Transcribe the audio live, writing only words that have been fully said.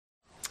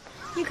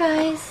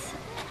guys,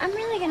 I'm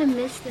really gonna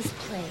miss this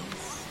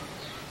place.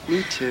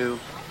 Me too.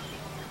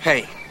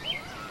 Hey,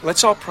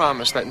 let's all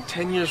promise that in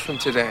 10 years from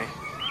today,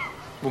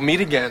 we'll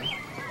meet again,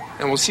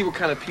 and we'll see what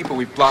kind of people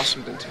we've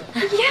blossomed into.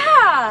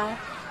 Yeah!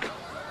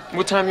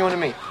 What time you want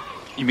to meet?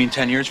 You mean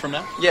 10 years from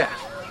now? Yeah.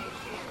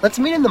 Let's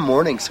meet in the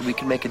morning so we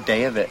can make a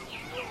day of it.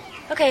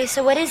 Okay,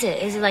 so what is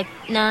it? Is it like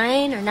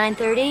 9 or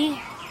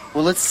 9:30?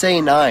 Well, let's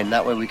say 9.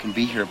 That way we can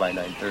be here by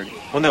 9:30.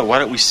 Well, no, why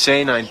don't we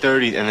say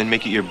 9:30 and then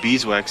make it your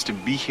beeswax to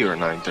be here at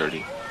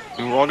 9:30?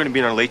 I mean, we're all going to be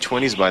in our late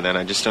 20s by then.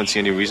 I just don't see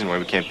any reason why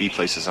we can't be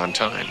places on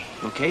time.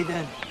 Okay,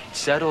 then.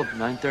 Settled.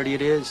 9:30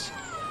 it is.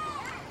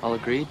 All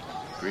agreed?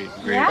 Agreed.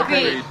 Yeah.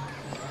 Agreed.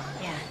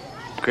 Yeah.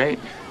 Great,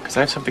 because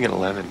I have something at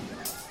 11.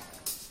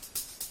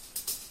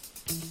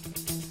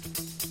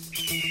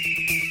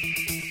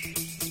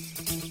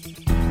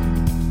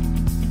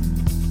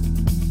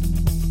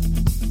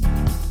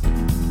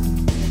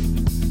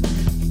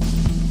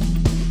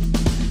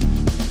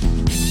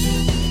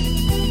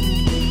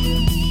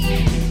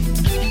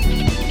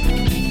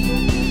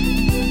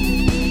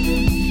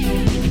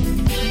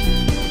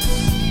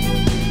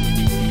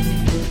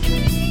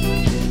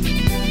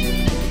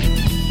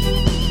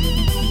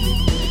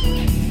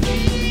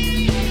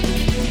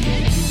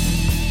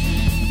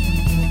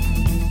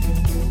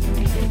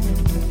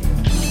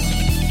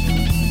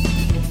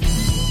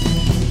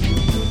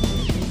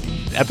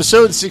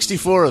 Episode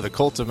 64 of the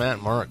Cult of Matt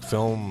and Mark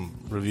Film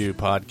Review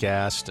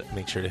Podcast.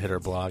 Make sure to hit our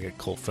blog at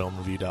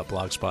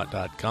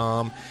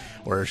cultfilmreview.blogspot.com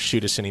or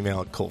shoot us an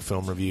email at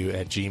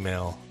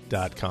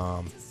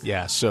cultfilmreview@gmail.com.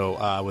 Yeah, so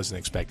I wasn't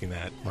expecting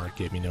that. Mark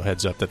gave me no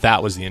heads up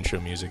that was the intro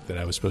music that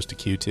I was supposed to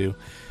cue to.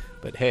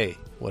 But hey,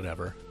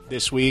 whatever.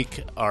 This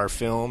week, our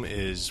film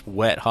is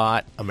Wet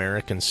Hot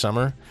American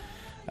Summer.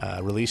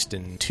 Released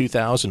in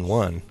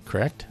 2001,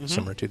 correct? Mm-hmm.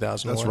 Summer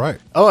 2001. That's right.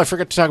 Oh, I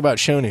forgot to talk about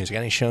show news. You got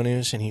any show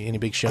news? Any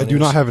big show news? I do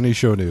not have any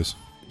show news.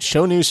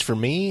 Show news for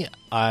me,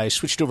 I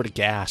switched over to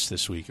Gas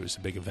this week. It was a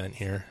big event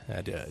here. I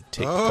had to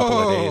take a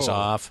couple of days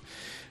off.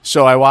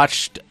 So I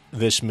watched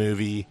this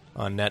movie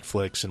on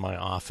Netflix in my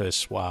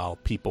office while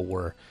people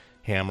were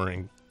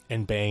hammering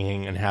and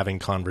banging and having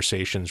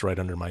conversations right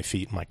under my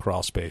feet in my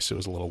crawl space. It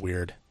was a little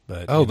weird.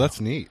 But that's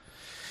neat.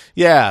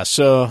 Yeah,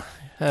 so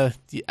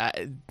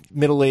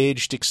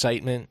middle-aged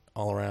excitement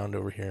all around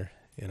over here,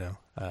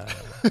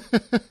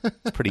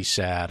 It's pretty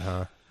sad,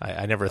 huh?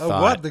 I never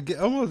thought.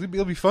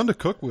 It'll be fun to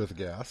cook with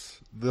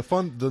Gas. The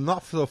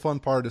not so fun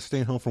part is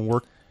staying home from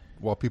work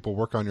while people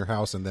work on your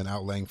house and then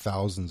outlaying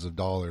thousands of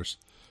dollars.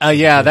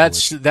 Yeah,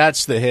 that's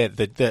the hit.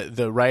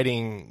 The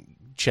writing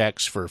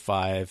checks for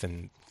 $5,000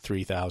 and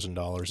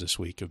 $3,000 this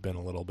week have been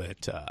a little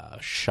bit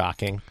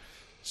shocking.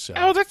 So.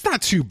 Oh, that's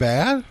not too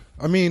bad.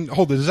 I mean,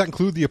 hold on, does that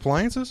include the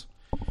appliances?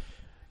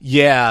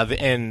 Yeah,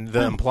 and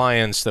the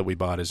appliance that we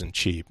bought isn't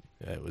cheap.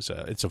 It's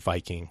a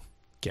Viking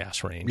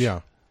gas range.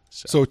 Yeah.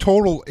 So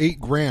total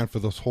 $8,000 for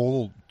this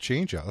whole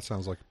change out. That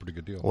sounds like a pretty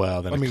good deal.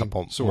 Well, then a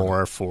couple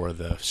more for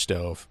the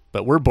stove.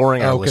 But we're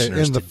boring our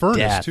listeners and the to furnace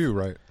death. Too,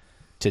 right?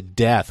 To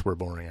death, we're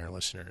boring our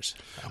listeners.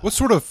 What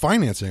sort of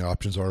financing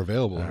options are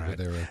available over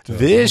there?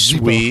 This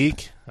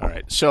week, all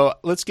right. So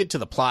let's get to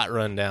the plot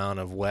rundown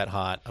of Wet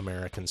Hot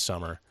American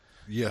Summer.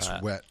 Yes,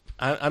 wet.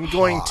 I'm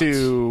going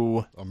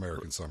to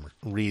American Summer.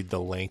 Read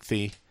the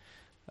lengthy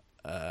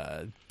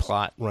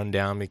plot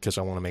rundown because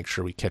I want to make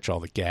sure we catch all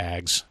the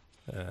gags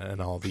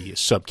and all the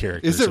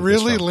sub-characters. Is it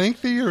really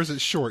lengthy or is it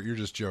short? You're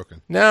just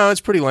joking. No,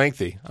 it's pretty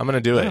lengthy. I'm going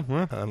to do it. All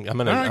right,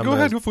 go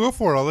ahead. Go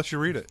for it. I'll let you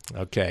read it.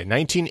 Okay.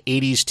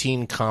 1980s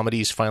teen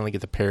comedies finally get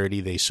the parody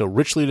they so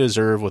richly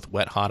deserve with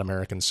Wet Hot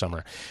American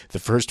Summer, the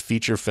first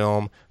feature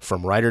film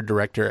from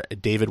writer-director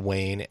David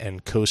Wayne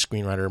and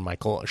co-screenwriter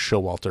Michael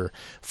Showalter,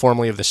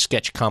 formerly of the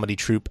sketch comedy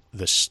troupe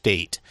The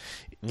State.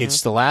 Mm-hmm.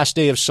 It's the last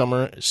day of the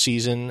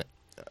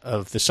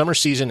summer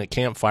season at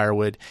Camp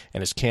Firewood,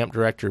 and as camp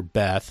director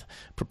Beth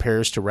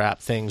prepares to wrap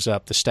things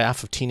up, the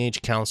staff of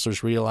teenage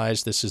counselors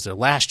realize this is their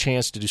last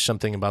chance to do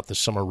something about the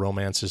summer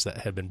romances that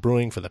have been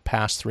brewing for the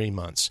past 3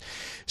 months.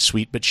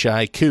 Sweet but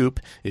shy Coop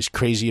is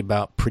crazy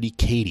about pretty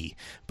Katie,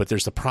 but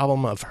there's the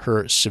problem of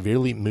her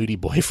severely moody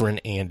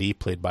boyfriend Andy,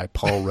 played by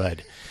Paul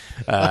Rudd.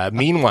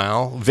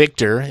 Meanwhile,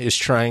 Victor is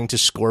trying to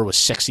score with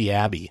sexy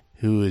Abby,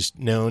 who is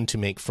known to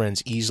make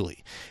friends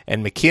easily,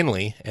 and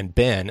McKinley and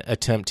Ben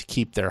attempt to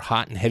keep their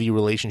hot and heavy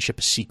relationship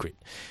a secret.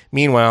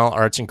 Meanwhile,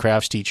 arts and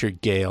crafts teacher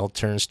Gail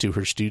turns to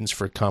her students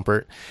for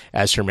comfort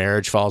as her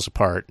marriage falls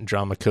apart.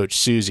 Drama coach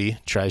Susie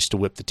tries to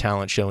whip the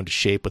talent show into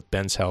shape with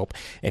Ben's help,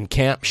 and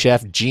camp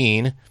chef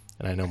Gene,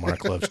 and I know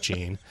Mark loves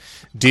Gene,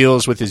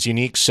 deals with his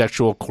unique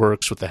sexual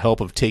quirks with the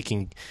help of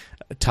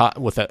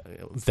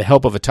the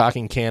help of a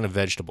talking can of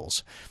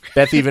vegetables.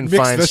 Beth even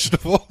mixed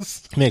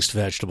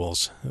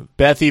vegetables.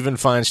 Beth even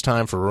finds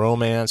time for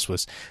romance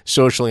with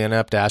socially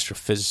inept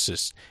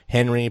astrophysicist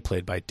Henry,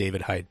 played by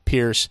David Hyde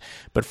Pierce.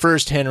 But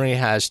first, Henry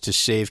has to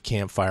save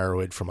Camp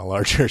Firewood from a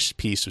larger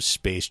piece of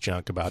space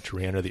junk about to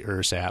re-enter the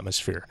Earth's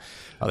atmosphere.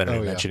 I'll let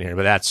me mention here,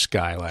 but that's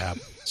Skylab.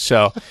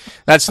 So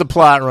that's the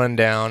plot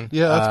rundown.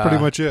 Yeah, that's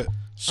pretty much it.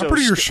 So I'm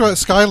pretty sure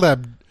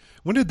Skylab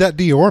When did that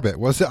deorbit?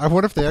 Was it? I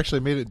wonder if they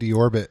actually made it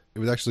deorbit. It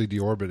was actually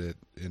deorbited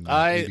in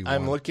 81.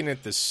 I'm looking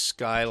at the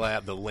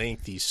Skylab, the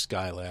lengthy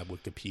Skylab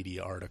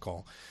Wikipedia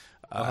article.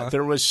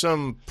 There was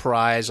some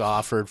prize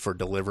offered for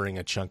delivering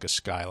a chunk of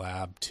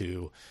Skylab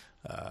to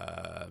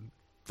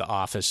the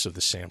office of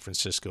the San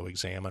Francisco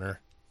Examiner.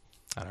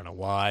 I don't know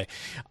why.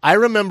 I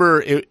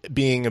remember it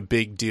being a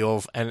big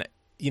deal, and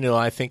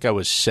I think I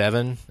was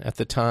 7 at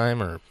the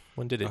time, or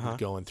when did it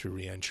go in through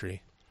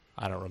reentry?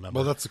 I don't remember.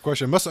 Well, that's the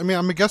question.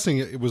 I'm guessing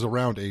it was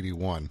around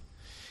 81.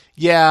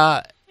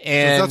 Yeah,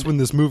 and so that's when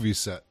this movie's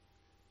set.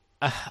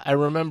 I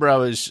remember I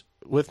was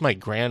with my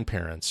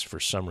grandparents for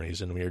some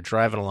reason. We were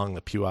driving along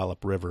the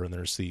Puyallup River, and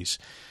there's these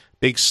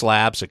big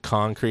slabs of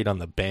concrete on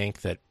the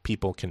bank that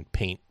people can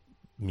paint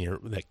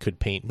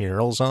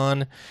murals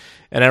on.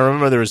 And I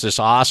remember there was this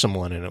awesome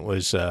one, and it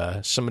was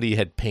somebody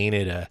had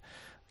painted a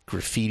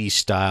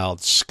graffiti-styled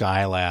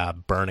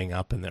Skylab burning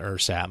up in the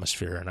Earth's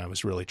atmosphere, and I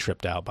was really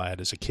tripped out by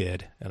it as a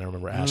kid. And I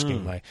remember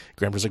asking my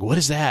grandpa's like, "What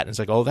is that?" And it's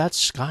like, "Oh,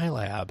 that's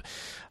Skylab."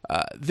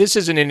 This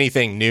isn't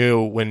anything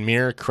new. When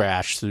Mir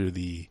crashed through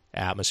the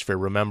atmosphere,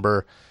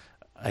 remember?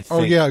 I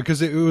think, oh yeah,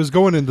 because it was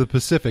going into the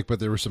Pacific, but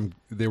there was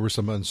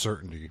some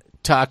uncertainty.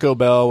 Taco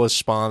Bell was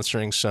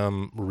sponsoring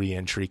some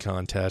re-entry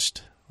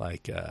contest.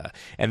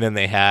 And then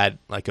they had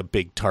like a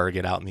big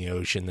target out in the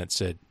ocean that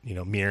said,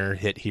 Mir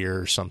hit here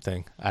or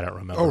something. I don't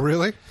remember. Oh,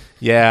 really?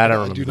 Yeah, I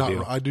don't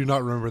remember. I do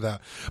not remember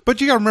that. But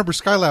you got to remember,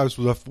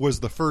 Skylab was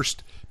the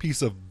first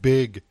piece of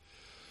big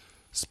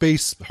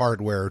space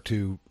hardware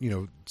to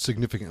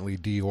significantly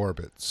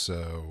deorbit.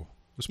 So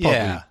it was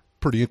probably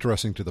pretty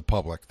interesting to the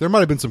public. There might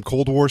have been some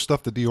Cold War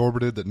stuff that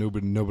deorbited that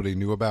nobody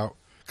knew about,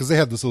 because they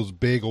had those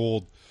big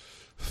old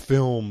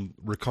film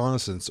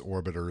reconnaissance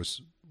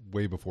orbiters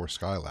way before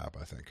Skylab,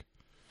 I think.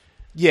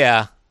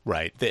 Yeah,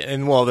 right.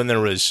 And then there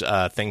was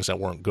things that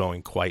weren't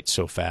going quite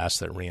so fast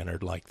that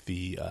re-entered, like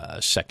the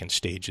second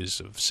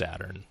stages of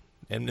Saturn.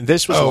 And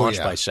this was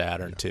launched by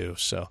Saturn, too.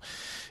 So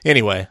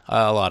anyway,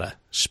 a lot of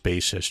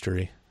space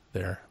history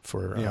there.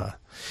 And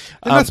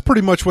that's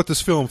pretty much what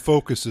this film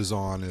focuses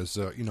on, is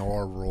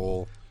our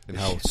role and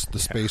how the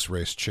space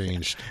race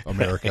changed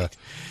America,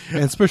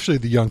 and especially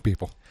the young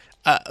people.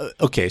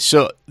 Okay,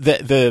 so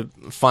the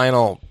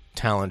final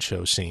talent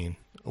show scene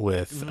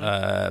with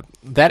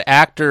that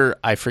actor,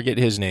 I forget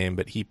his name,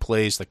 but he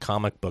plays the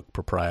comic book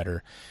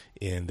proprietor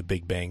in The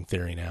Big Bang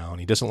Theory now, and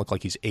he doesn't look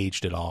like he's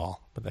aged at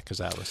all. But because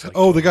that was like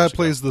the guy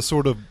plays the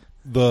sort of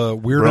the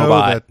weirdo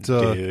robot that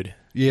dude.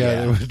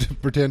 Yeah, they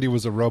would pretend he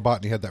was a robot,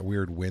 and he had that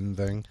weird wind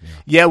thing.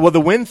 Yeah, well,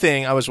 the wind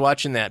thing, I was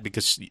watching that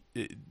because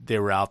they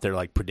were out there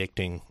like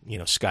predicting,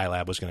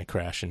 Skylab was going to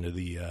crash into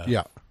the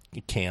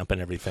camp and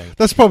everything.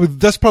 That's probably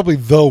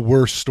the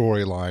worst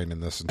storyline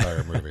in this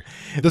entire movie.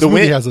 This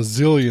movie has a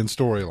zillion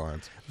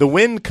storylines. The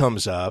wind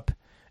comes up,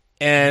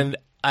 and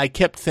I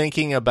kept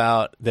thinking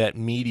about that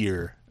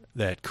meteor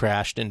that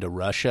crashed into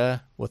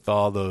Russia with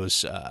all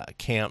those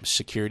camp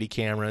security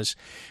cameras.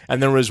 And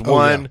there was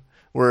one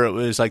where it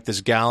was like this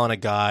gal and a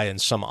guy in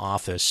some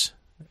office,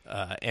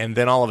 and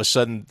then all of a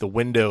sudden the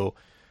window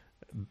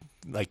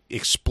like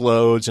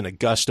explodes and a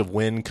gust of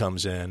wind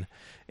comes in,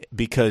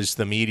 because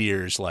the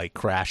meteor's like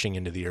crashing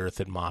into the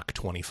Earth at Mach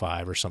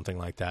 25 or something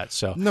like that.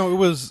 So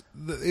no,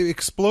 it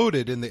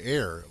exploded in the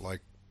air,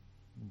 like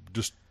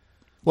just.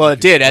 Well, it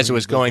did as it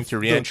was going through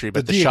reentry,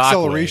 but the shock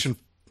acceleration,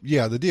 the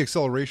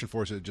deacceleration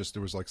force.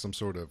 There was like some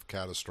sort of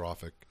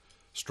catastrophic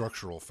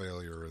structural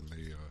failure in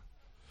the.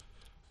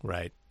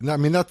 Right. I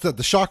mean, that's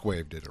the shock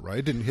wave did it, right?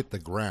 It didn't hit the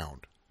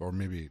ground. Or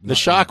maybe the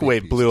shock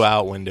wave blew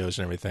out windows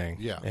and everything.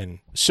 Yeah, and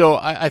so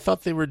I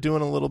thought they were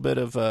doing a little bit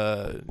of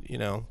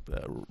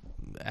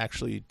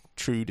actually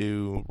true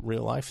to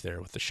real life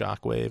there with the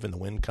shock wave and the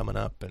wind coming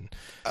up. And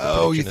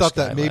you thought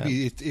that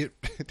maybe it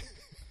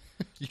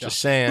just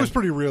saying, it was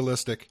pretty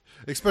realistic,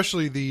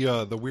 especially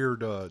the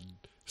weird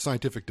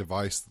scientific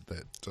device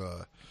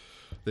that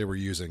they were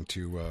using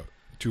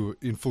to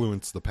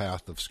influence the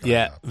path of Skylab.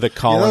 Yeah, the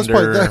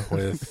colander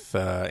with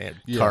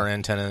car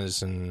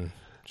antennas and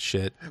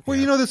shit.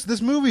 Well,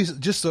 this movie's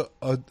just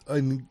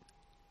an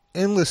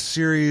endless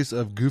series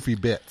of goofy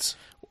bits.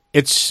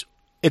 It's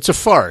a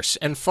farce,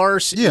 and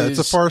farce. Yeah, it's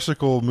a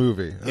farcical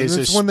movie.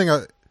 It's one thing.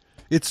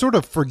 It sort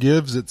of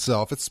forgives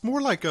itself. It's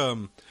more like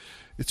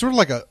it's sort of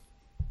like a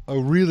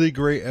really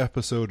great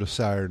episode of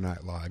Saturday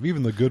Night Live.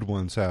 Even the good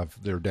ones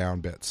have their down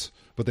bits,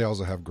 but they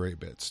also have great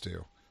bits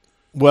too.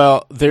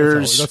 Well,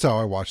 that's how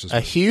I watch this.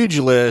 A huge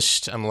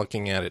list, I'm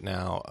looking at it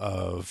now,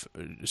 of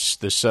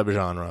the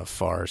subgenre of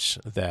farce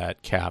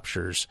that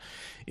captures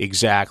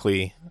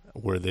exactly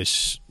where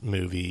this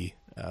movie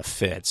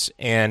fits.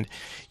 And,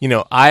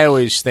 I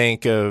always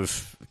think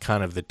of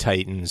kind of the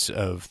titans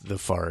of the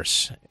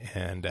farce,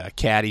 and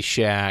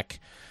Caddyshack,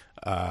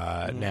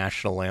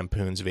 National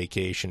Lampoon's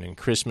Vacation and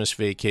Christmas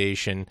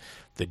Vacation,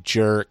 The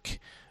Jerk.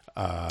 Did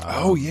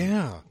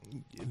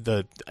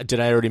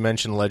I already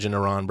mention Legend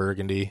of Ron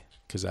Burgundy?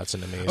 Because that's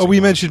an amazing. Oh, we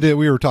mentioned it.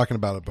 We were talking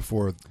about it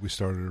before we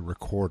started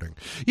recording.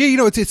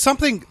 Yeah, it's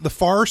something, the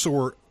farce,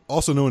 or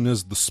also known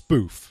as the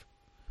spoof.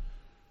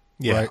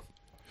 Yeah. Right?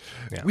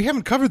 Yeah. We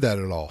haven't covered that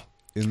at all.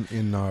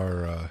 in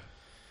our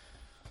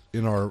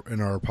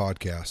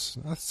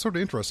podcast. That's sort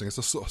of interesting. It's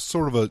a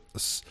sort of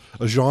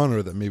a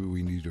genre that maybe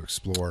we need to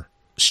explore.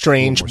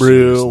 Strange more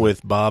Brew seriously.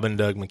 with Bob and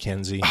Doug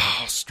McKenzie.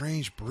 Oh,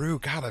 Strange Brew.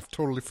 God, I've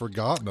totally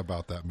forgotten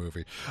about that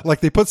movie.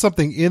 Like they put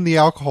something in the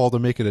alcohol to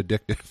make it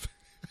addictive.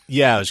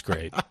 Yeah, it was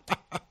great.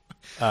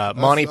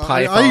 Monty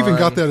Python. I even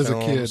got that as a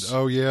kid. films.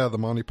 Oh yeah, the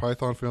Monty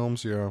Python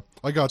films. Yeah,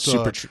 I got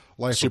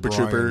Life Super of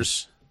Brian.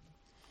 Troopers.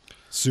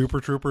 Super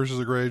Troopers is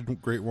a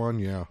great one.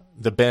 Yeah.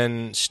 The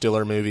Ben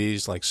Stiller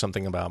movies, like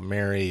Something About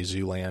Mary,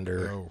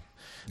 Zoolander. Oh.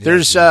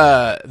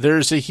 Yeah,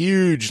 There's a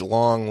huge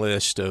long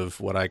list of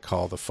what I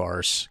call the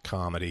farce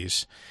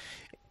comedies,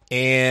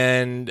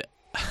 and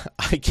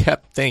I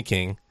kept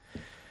thinking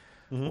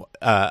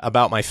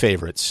about my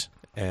favorites,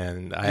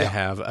 and I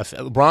have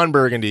Ron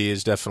Burgundy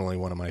is definitely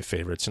one of my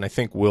favorites, and I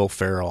think Will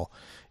Ferrell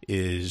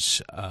is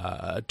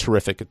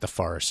terrific at the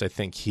farce. I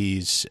think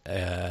he's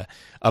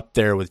up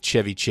there with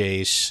Chevy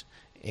Chase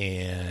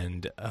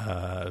and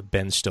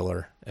Ben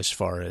Stiller as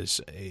far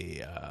as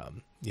a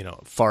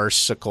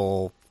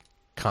farcical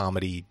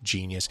comedy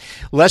genius.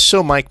 Less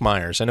so Mike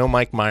Myers. I know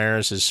Mike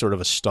Myers is sort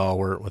of a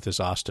stalwart with his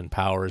Austin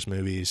Powers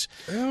movies.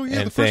 Oh yeah,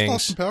 and the first things.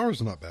 Austin Powers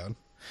is not bad.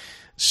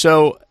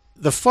 So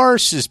the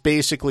farce is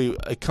basically,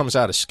 it comes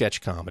out of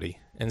sketch comedy.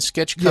 And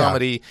sketch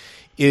comedy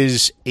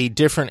is a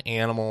different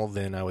animal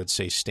than, I would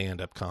say,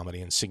 stand-up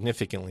comedy, and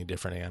significantly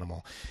different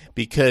animal,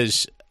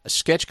 because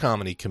sketch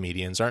comedy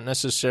comedians aren't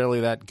necessarily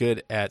that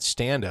good at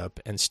stand-up,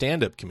 and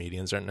stand-up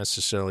comedians aren't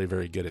necessarily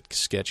very good at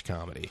sketch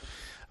comedy.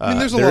 I mean,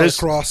 there's a lot of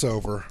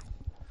crossover.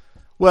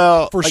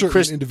 Well, for like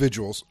certain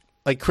individuals.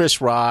 Like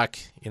Chris Rock,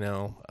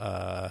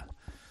 Eddie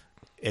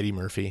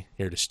Murphy,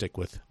 here to stick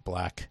with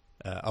black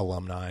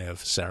alumni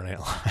of Saturday Night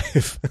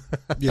Live.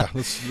 Yeah,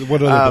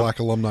 what other black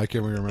alumni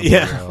can we remember?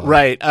 Yeah,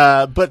 right.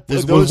 But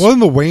was one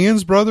of the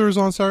Wayans brothers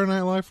on Saturday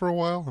Night Live for a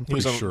while? I'm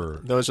pretty sure.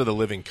 Those are the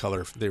Living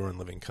Color. They were in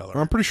Living Color.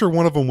 I'm pretty sure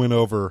one of them went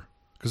over,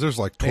 because there's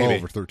like 12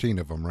 Maybe. or 13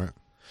 of them, right?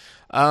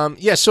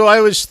 So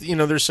I was,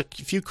 there's a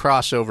few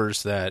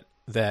crossovers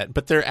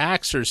but their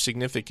acts are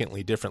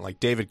significantly different. Like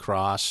David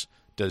Cross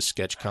does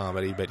sketch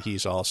comedy, but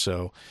he's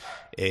also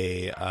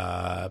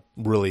a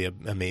really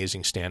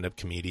amazing stand-up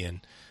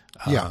comedian.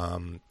 Yeah.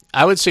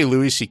 I would say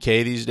Louis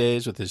C.K. these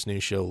days with his new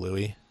show,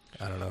 Louis.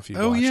 I don't know if you've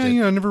watched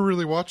it. I never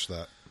really watched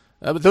that.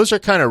 But those are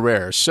kind of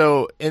rare.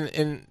 So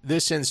in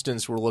this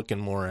instance, we're looking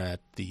more at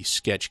the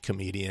sketch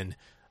comedian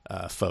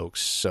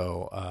folks.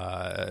 So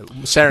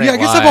Saturday Night I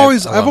guess Live,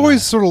 I've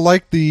always sort of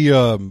liked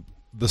the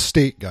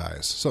State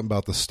guys. Something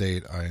about the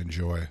State I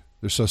enjoy.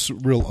 There's a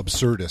real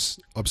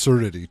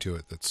absurdity to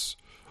it that's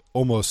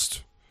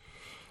almost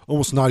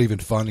not even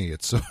funny.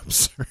 It's so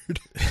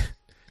absurd.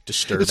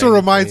 Disturbing. It sort of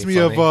reminds me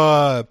funny.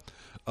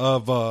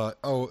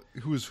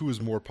 who is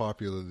more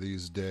popular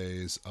these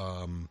days?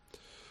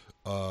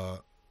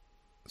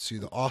 See,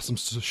 the Awesome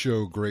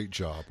Show, Great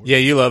Job. Yeah,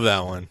 you love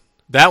that one.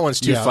 That one's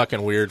too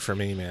fucking weird for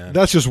me, man.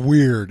 That's just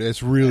weird.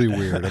 It's really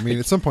weird. I mean,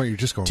 at some point you're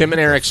just going, Tim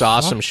and Eric's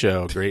Awesome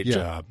Show, Great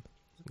Job.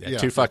 Yeah,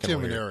 too fucking Tim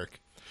weird. and Eric.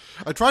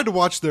 I tried to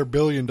watch their $1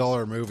 billion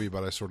movie,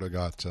 but I sort of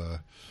got.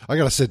 I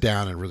got to sit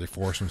down and really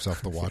force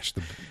myself to watch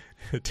the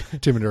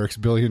Tim and Eric's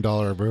 $1 billion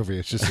movie.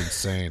 It's just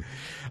insane.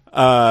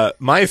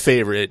 My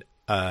favorite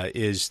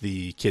is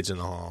the Kids in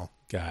the Hall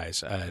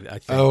guys. I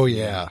think, oh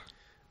yeah.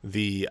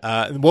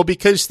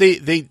 Because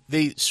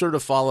they sort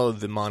of follow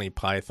the Monty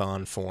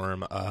Python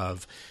form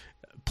of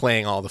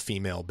playing all the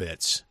female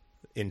bits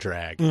in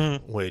drag,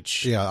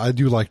 which I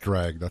do like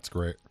drag. That's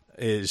great.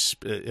 Is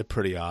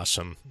pretty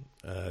awesome.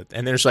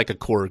 And there's like a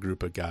core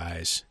group of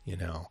guys,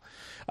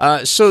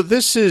 So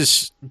this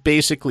is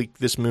basically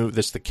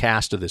the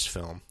cast of this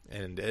film,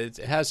 and it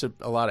has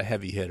a lot of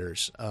heavy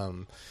hitters.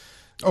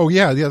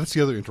 That's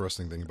the other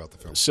interesting thing about the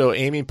film. So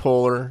Amy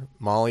Poehler,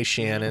 Molly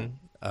Shannon,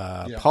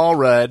 Paul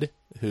Rudd,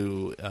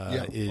 who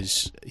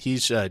he's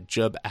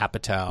Judd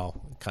Apatow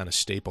kind of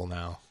staple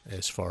now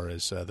as far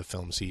as the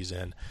films he's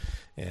in.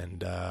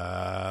 And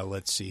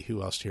let's see,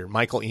 who else here?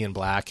 Michael Ian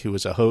Black, who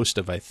was a host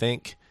of, I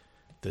think,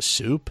 The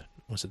Soup.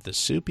 Was it The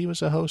Soup he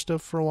was a host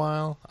of for a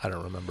while? I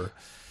don't remember.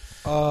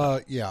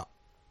 Yeah.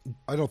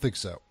 I don't think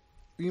so.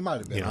 He might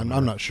have been.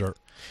 I'm not sure.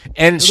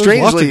 And There's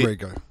strangely, lots of great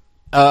guys.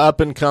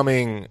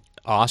 up-and-coming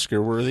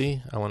Oscar-worthy,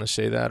 I want to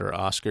say that, or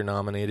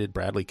Oscar-nominated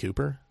Bradley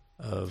Cooper.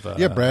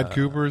 Brad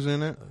Cooper's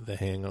in it. The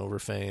Hangover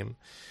fame.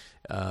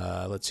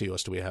 Let's see, what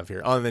else do we have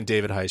here? Oh, and then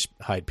David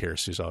Hyde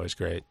Pierce, who's always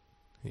great.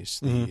 He's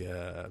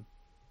the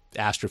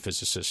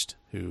astrophysicist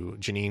who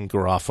Janine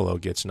Garofalo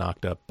gets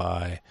knocked up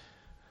by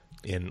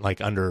in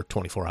like under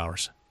 24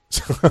 hours.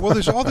 Well,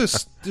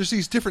 there's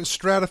these different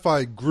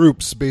stratified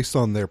groups based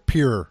on their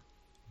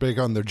based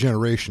on their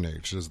generation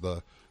age. There's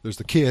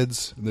the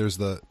kids, and there's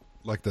the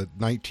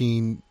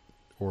 19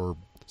 or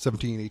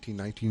 17, 18,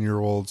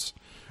 19-year-olds,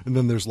 and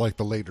then there's like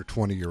the later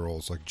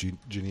 20-year-olds like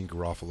Janine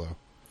Garofalo.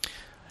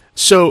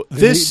 So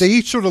they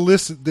each sort of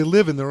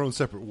live in their own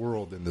separate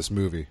world in this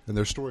movie, and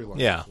their storyline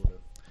is sort of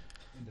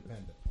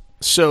independent.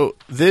 So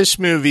this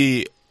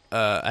movie,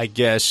 I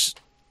guess,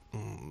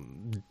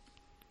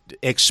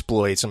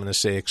 exploits. I'm going to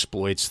say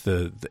exploits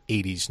the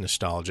 80s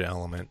nostalgia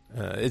element.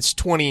 It's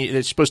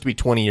supposed to be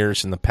 20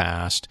 years in the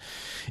past,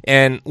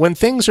 and when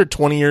things are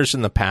 20 years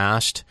in the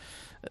past,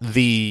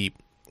 the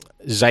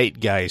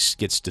zeitgeist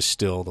gets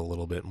distilled a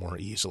little bit more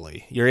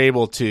easily. You're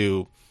able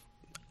to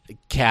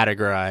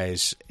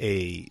categorize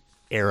a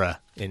era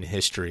in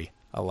history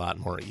a lot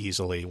more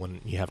easily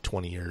when you have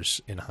 20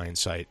 years in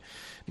hindsight.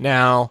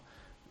 Now,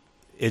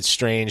 it's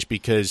strange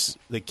because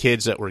the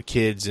kids that were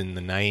kids in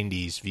the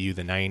 90s view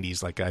the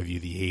 90s like I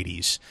view the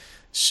 80s.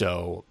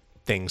 So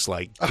things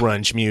like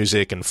grunge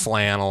music and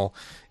flannel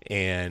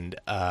and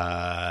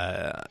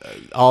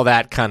all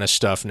that kind of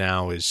stuff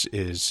now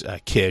is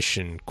kish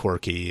and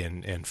quirky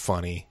and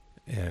funny.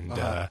 And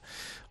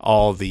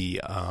all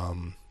the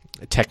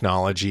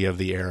technology of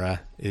the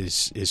era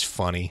is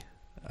funny.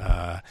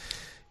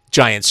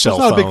 Giant cell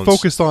phones. There's not a big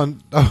focus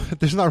on.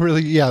 There's not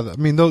really. Yeah, I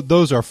mean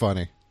those are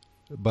funny,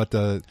 but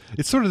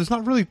it's sort of. There's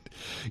not really.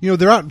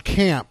 They're out in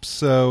camp,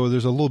 so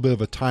there's a little bit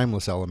of a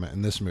timeless element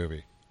in this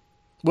movie.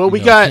 Well, we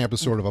got camp is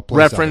sort of a place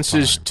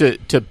references to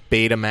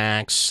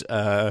Betamax.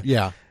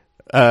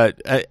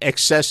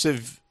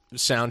 Excessive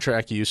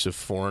soundtrack use of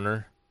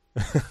Foreigner.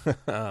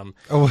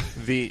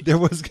 There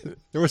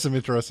was some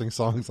interesting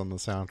songs on the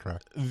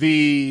soundtrack.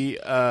 The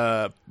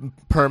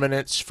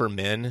Permanence for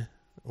Men.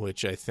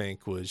 Which I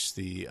think was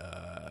the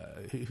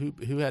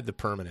who had the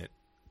permanent?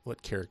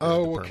 What character?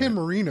 Oh, well, Ken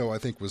Marino, I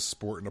think, was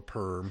sporting a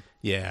perm.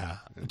 Yeah.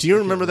 Do you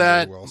remember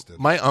that?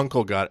 My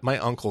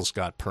uncles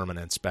got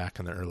permanents back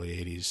in the early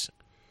 '80s.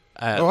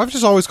 I've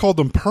just always called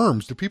them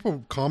perms. Do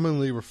people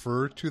commonly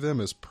refer to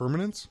them as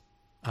permanents?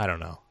 I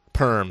don't know.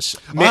 Perms.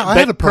 I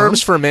had a perm.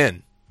 Perms for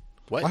men.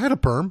 What? I had a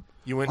perm.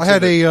 You went. I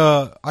had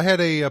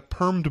a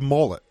permed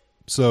mullet.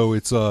 So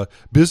it's a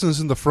business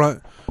in the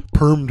front,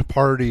 permed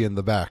party in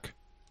the back.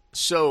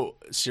 So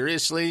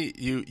seriously,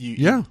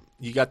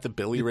 you got the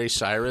Billy Ray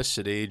Cyrus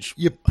at age.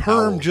 You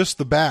perm just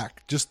the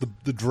back, just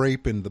the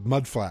drape and the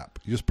mud flap.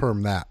 You just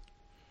perm that.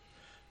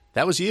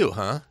 That was you,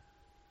 huh?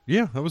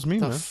 Yeah, that was me.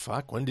 The man.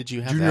 fuck? When did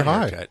you have Junior that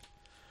high. haircut?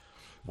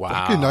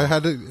 Wow. Fucking,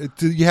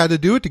 you had to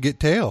do it to get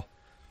tail.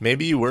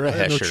 Maybe you were a I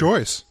had hesher. no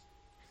choice.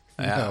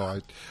 Yeah. No,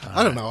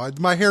 I don't know.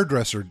 My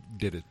hairdresser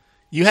did it.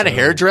 You had a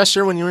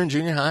hairdresser when you were in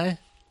junior high?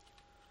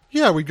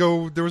 Yeah, we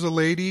go. There was a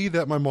lady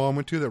that my mom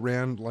went to that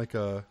ran like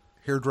a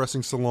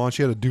hairdressing salon.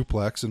 She had a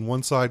duplex, and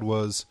one side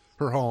was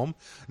her home,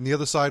 and the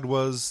other side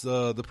was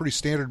the pretty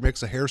standard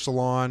mix of hair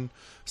salon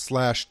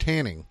 /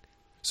 tanning.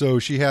 So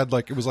she had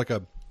it was like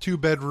a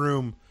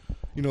 2-bedroom,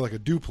 like a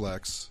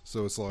duplex.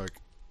 So it's like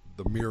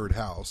the mirrored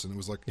house, and it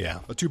was like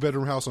a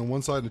 2-bedroom house on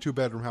one side and a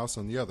 2-bedroom house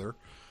on the other.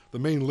 The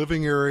main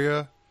living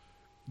area,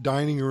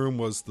 dining room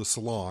was the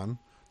salon.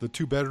 The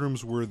 2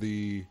 bedrooms were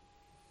the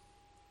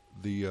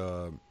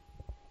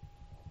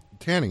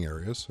tanning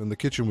areas, and the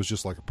kitchen was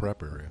just like a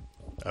prep area.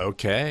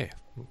 Okay.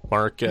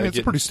 Mark, it's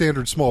a pretty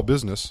standard small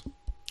business.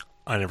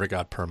 I never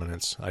got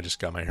permanents. I just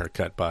got my hair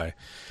cut by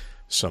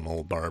some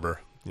old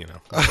barber,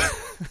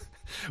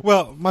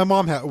 Well, my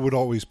mom would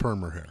always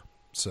perm her hair,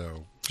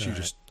 so she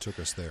just took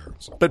us there.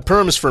 So. But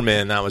perms for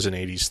men, that was an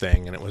 80s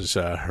thing, and it was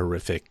a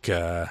horrific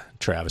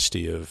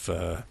travesty of,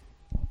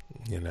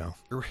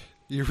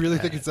 You really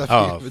think it's that big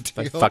of a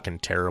deal? Fucking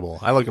terrible.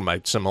 I look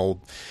at some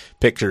old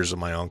pictures of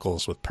my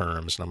uncles with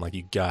perms, and I'm like,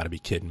 you got to be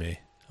kidding me.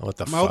 What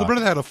the fuck? My older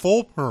brother had a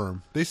full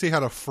perm. They say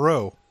had a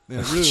fro, and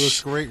it really looks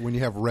great when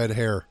you have red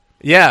hair.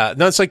 Yeah,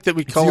 no, it's like that.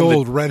 We call the it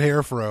old red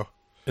hair fro.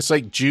 It's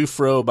like Jew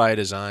fro by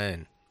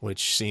design,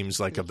 which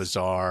seems like a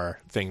bizarre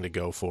thing to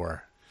go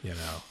for.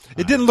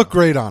 It didn't look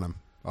great on him.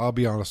 I'll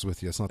be honest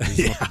with you. It's not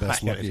the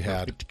best look he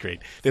had.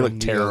 Great. They look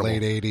terrible.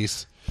 Late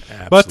 80s.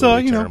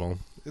 Absolutely terrible.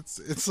 It's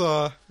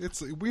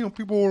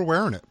people were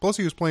wearing it. Plus,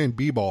 he was playing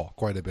b-ball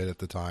quite a bit at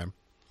the time.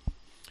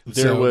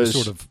 It was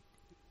sort of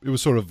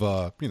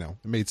it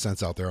made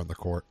sense out there on the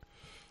court.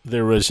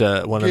 There was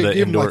one of the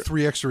gave indoor him like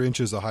 3 extra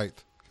inches of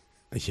height.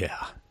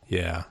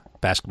 Yeah,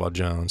 Basketball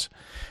Jones.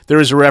 There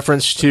was a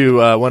reference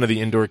to one of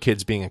the indoor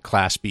kids being a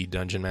Class B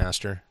dungeon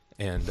master,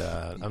 and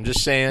I'm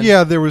just saying.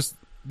 Yeah, they were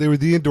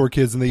the indoor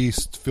kids, and they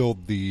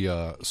filled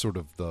the sort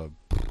of the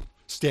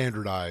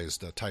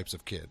standardized types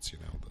of kids.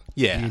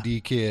 The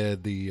D&D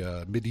kid,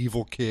 the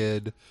medieval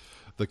kid,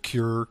 the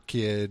Cure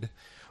kid.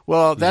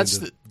 Well, that's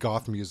the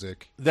goth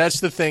music.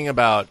 That's the thing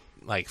about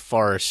like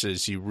farce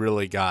is you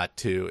really got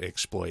to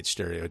exploit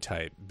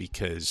stereotype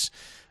because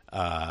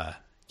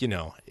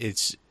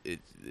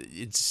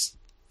it's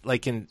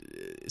like in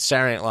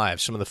Saturday Night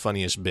Live, some of the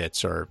funniest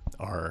bits are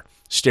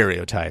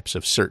stereotypes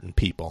of certain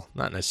people,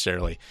 not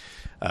necessarily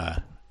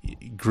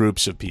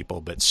groups of people,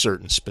 but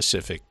certain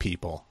specific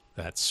people.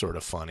 That's sort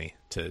of funny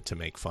to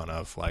make fun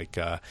of, like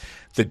the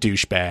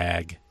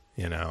douchebag,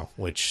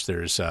 which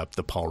there's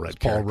the Paul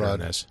Rudd character in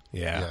this.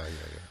 Yeah.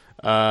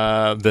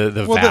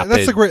 The vapid.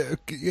 That's a great,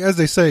 as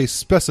they say,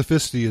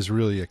 specificity is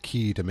really a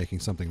key to making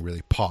something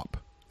really pop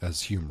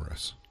as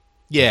humorous.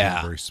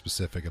 Yeah, very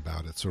specific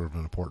about it. Sort of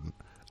an important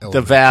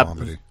element of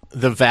comedy.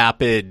 The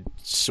vapid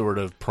sort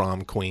of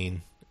prom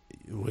queen,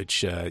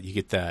 which you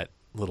get that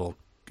little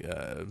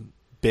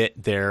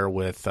bit there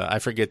with I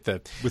forget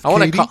the. With I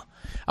want Katie?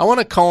 I want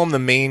to call him the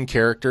main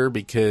character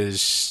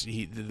because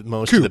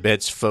most Coop. of the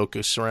bits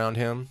focus around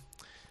him.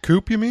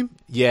 Coop, you mean?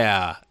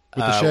 Yeah,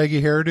 With the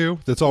shaggy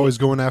hairdo that's always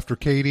going after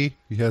Katie.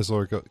 He has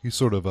like he's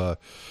sort of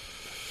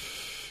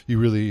he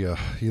really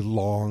he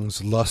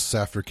lusts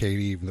after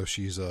Katie, even though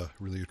she's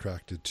really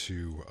attracted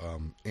to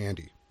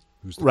Andy,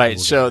 who's the right.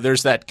 cool So guy.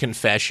 there's that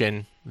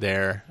confession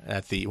there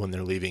at when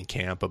they're leaving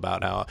camp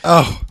about how.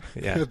 Oh,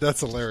 Yeah. that's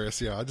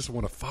hilarious. Yeah, I just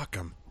want to fuck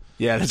him.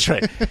 Yeah, that's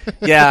right.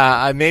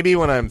 Yeah, maybe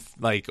when I'm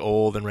like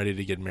old and ready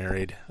to get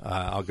married,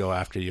 I'll go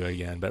after you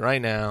again. But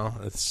right now,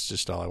 that's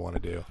just all I want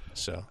to do.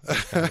 So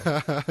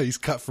He's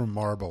cut from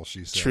marble,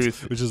 she says.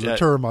 Truth. Which is a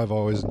term I've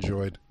always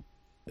enjoyed.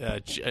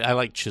 I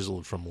like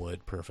chiseled from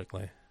wood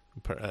perfectly.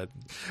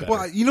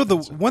 Well, you know, the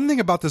one thing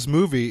about this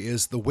movie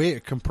is the way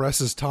it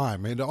compresses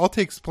time. It all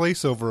takes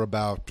place over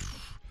about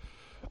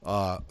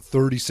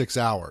 36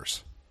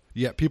 hours.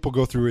 Yet people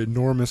go through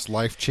enormous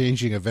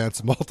life-changing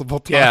events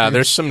multiple times. Yeah,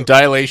 there's some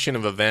dilation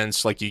of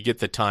events. Like you get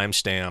the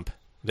timestamp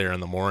there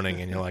in the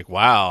morning, and you're like,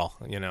 wow,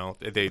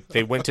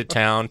 they went to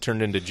town,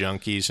 turned into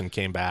junkies, and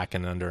came back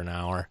in under an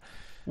hour.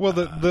 Well,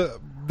 the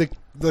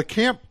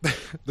camp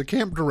the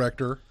camp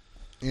director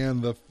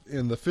and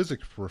the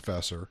physics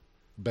professor,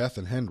 Beth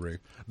and Henry,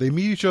 they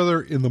meet each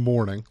other in the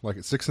morning, like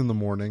at 6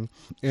 a.m,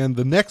 and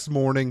the next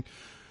morning,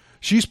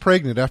 she's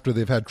pregnant after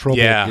they've had trouble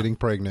getting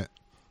pregnant.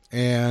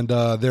 And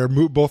they're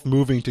both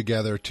moving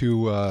together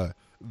to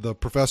the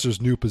professor's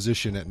new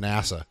position at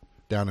NASA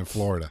down in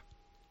Florida.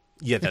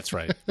 Yeah, that's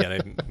right. Yeah,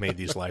 they made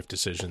these life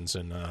decisions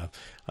in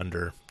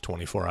under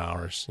 24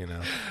 hours.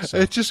 So.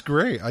 It's just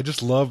great. I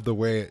just love the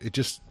way it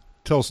just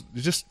tells.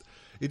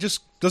 It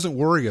just doesn't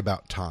worry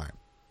about time,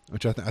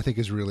 which I think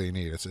is really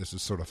neat. It's just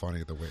sort of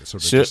funny the way it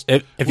sort of. So just,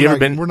 have you ever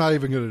been? We're not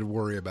even going to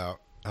worry about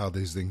how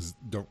these things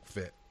don't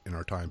fit in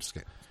our time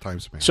span.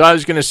 So I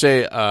was going to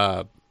say.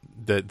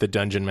 The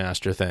Dungeon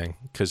Master thing,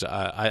 because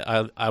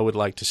I would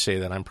like to say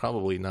that I'm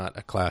probably not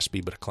a Class B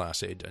but a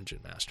Class A Dungeon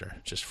Master,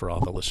 just for all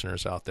the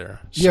listeners out there.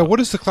 So, yeah, what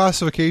is the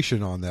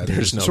classification on that?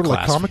 There's is it no sort of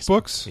like class. comic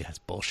books. Yeah, it's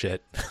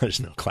bullshit. There's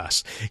no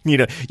class.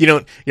 You're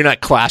not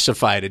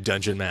classified a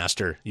Dungeon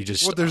Master. You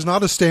just Well, there's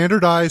not a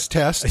standardized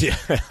test. Yeah,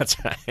 that's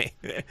right.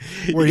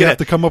 Where you have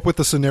to come up with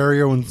a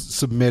scenario and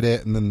submit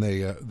it, and then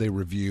they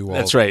review all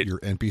That's right. your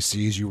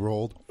NPCs you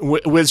rolled.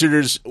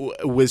 Wizards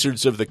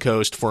of the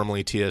Coast,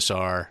 formerly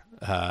TSR.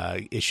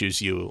 Issues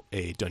you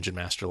a Dungeon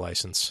Master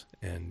license,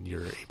 and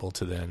you're able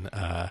to then,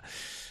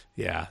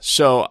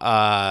 So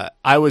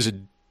I was a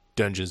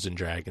Dungeons and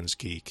Dragons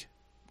geek,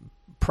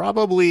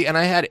 probably, and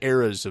I had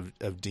eras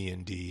of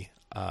D&D.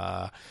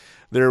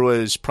 There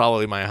was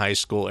probably my high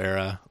school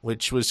era,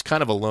 which was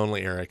kind of a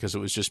lonely era because it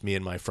was just me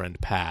and my friend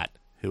Pat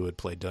who would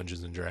play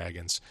Dungeons and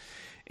Dragons.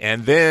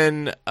 And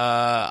then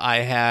I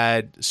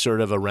had sort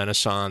of a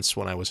renaissance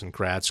when I was in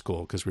grad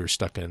school because we were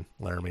stuck in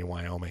Laramie,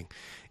 Wyoming.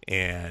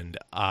 And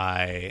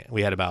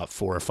we had about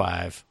 4 or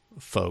 5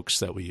 folks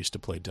that we used to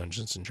play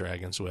Dungeons and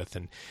Dragons with,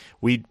 and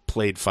we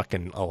played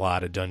fucking a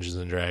lot of Dungeons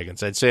and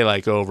Dragons. I'd say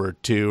like over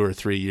 2 or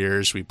 3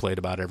 years, we played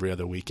about every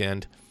other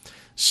weekend.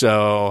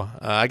 So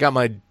I got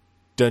my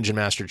Dungeon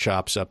Master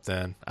chops up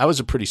then. I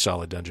was a pretty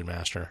solid Dungeon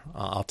Master,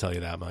 I'll tell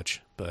you that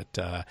much.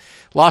 But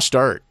lost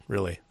art,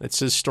 really. It's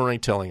his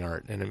storytelling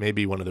art, and it may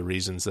be one of the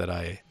reasons that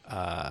I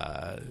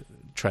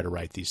try to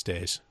write these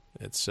days.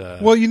 It's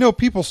Well,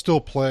 people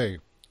still play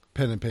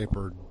pen and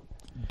paper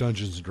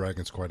Dungeons and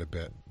Dragons quite a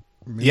bit.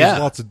 Yeah. There's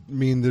lots of.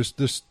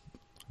 There's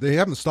they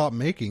haven't stopped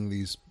making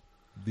these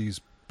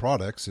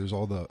products. There's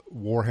all the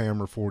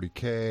Warhammer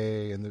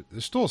 40K, and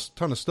there's still a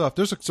ton of stuff.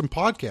 There's some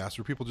podcasts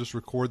where people just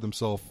record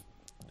themselves.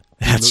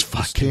 That's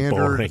fucking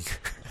boring.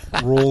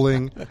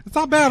 Rolling. It's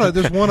not bad.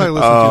 There's one I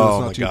listen to that's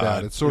not too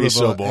bad. It's sort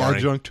of an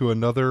adjunct to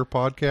another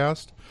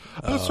podcast.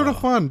 But it's sort of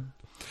fun.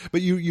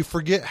 But you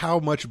forget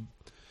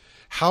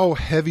how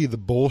heavy the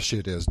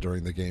bullshit is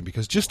during the game,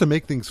 because just to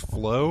make things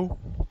flow,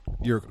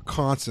 you're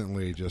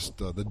constantly just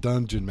the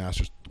Dungeon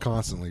Master's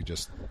constantly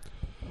just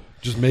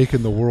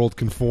making the world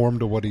conform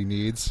to what he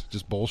needs,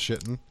 just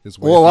bullshitting his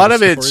way. Well, a lot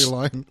of it's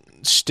storyline.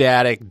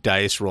 Static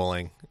dice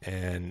rolling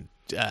and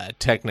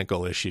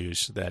technical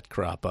issues that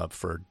crop up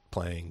for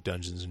playing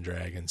Dungeons and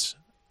Dragons.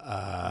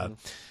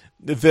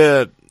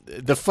 The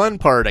fun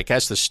part, I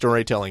guess, the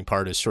storytelling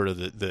part is sort of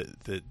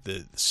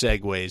the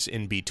segues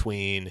in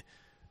between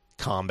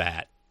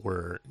combat,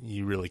 where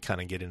you really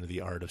kind of get into the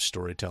art of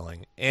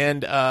storytelling.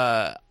 And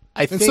I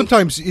think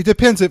sometimes it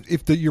depends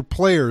if your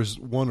players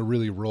want to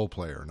really role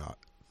play or not.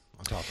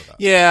 On top of that,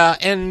 yeah,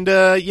 and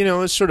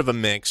it's sort of a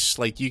mix.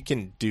 Like you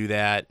can do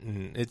that,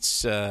 and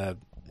it's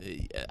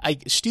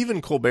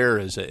Stephen Colbert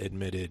was an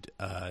admitted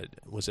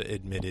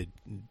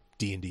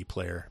D&D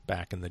player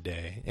back in the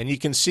day, and you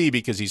can see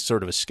because he's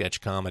sort of a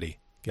sketch comedy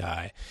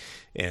guy,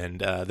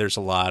 and there's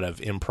a lot of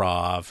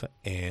improv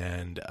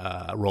and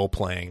role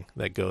playing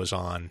that goes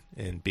on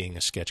in being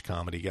a sketch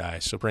comedy guy.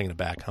 So bringing it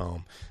back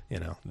home,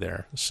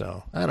 there.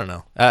 So I don't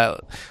know,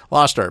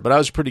 lost art, but I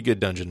was a pretty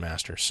good Dungeon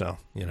Master. So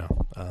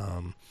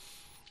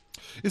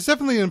It's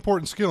definitely an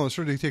important skill, and it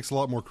certainly takes a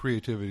lot more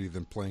creativity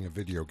than playing a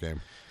video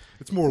game.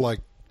 It's more like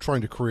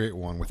trying to create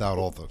one without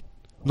all the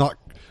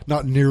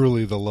not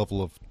nearly the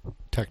level of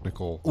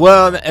technical.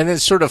 Well, and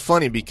it's sort of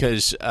funny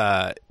because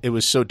it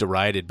was so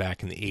derided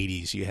back in the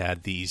 80s. You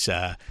had these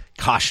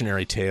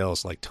cautionary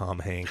tales like Tom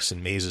Hanks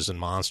and Mazes and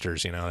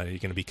Monsters, you're going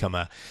to become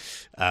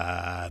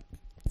a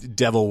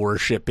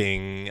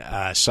devil-worshipping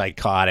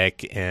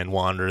psychotic and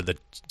wander the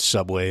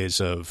subways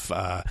of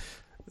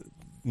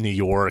New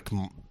York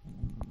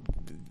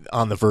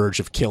on the verge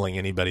of killing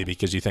anybody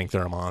because you think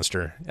they're a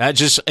monster.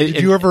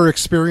 Did you ever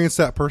experience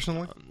that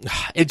personally?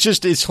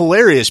 It's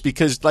hilarious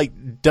because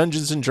like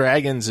Dungeons and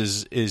Dragons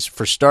is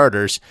for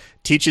starters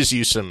teaches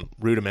you some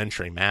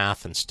rudimentary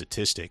math and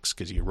statistics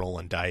because you're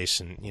rolling dice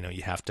and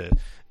you have to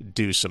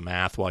do some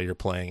math while you're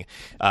playing.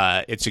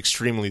 It's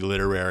extremely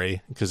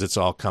literary because it's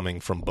all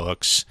coming from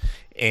books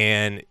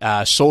and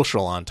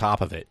social on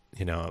top of it.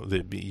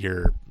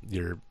 You're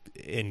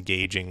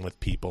engaging with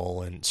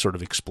people and sort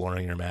of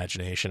exploring your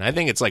imagination. I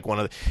think it's like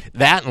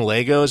that and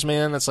Legos,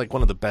 man, that's like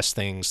one of the best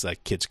things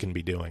that kids can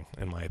be doing,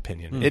 in my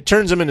opinion. It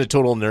turns them into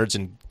total nerds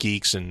and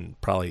geeks and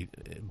probably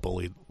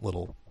bully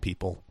little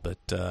people. But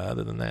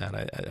other than that,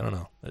 I don't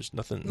know. There's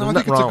nothing. No, I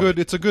think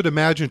it's a good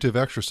imaginative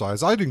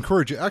exercise. I'd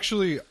encourage it.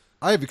 Actually,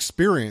 I've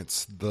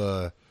experienced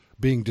the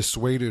being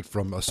dissuaded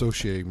from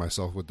associating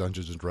myself with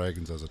Dungeons and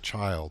Dragons as a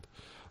child.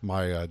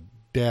 My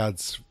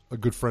dad's a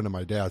good friend of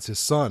my dad's. His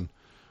son,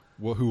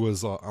 who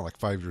was like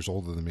 5 years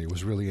older than me,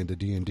 was really into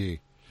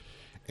D&D.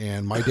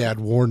 And my dad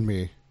warned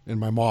me, and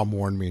my mom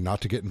warned me not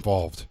to get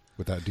involved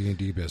with that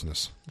D&D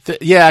business.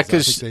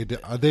 Because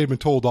they'd been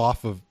told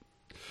off of.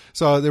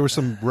 So there were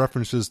some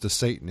references to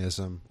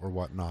Satanism or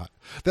whatnot.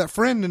 That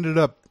friend ended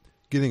up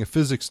getting a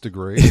physics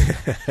degree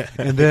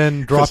and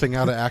then dropping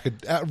out of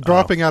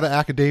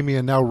academia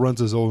and now runs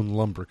his own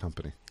lumber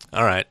company.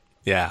 All right.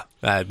 Yeah.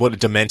 What a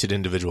demented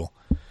individual.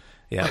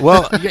 Yeah,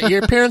 well,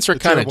 your parents were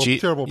kind of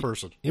terrible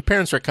person. Your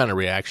parents were kind of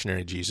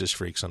reactionary Jesus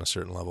freaks on a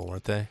certain level,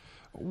 weren't they?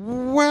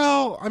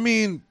 Well, I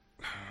mean,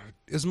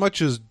 as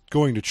much as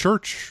going to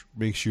church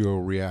makes you a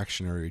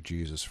reactionary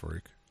Jesus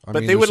freak.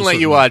 But they wouldn't let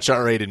you watch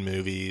R-rated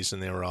movies,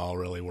 and they were all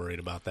really worried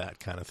about that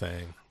kind of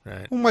thing,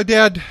 right? Well, my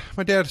dad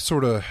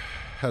sort of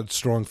had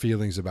strong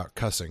feelings about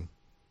cussing.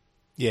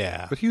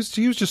 Yeah, but he was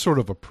just sort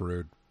of a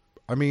prude.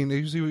 I mean,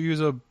 he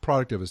was a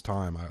product of his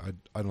time.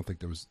 I don't think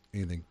there was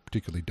anything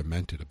particularly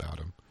demented about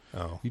him.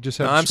 Oh, he just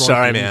had I'm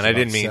sorry, man. I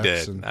didn't mean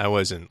to. I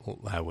wasn't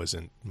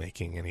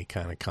making any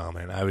kind of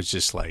comment. I was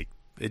just like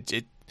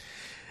to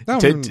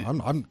warn.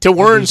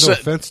 There's no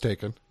offense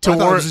taken. I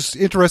thought it was just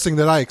interesting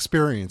that I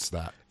experienced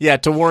that. Yeah,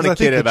 to warn a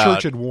kid about. The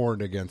church had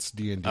warned against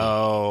D&D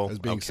as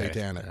being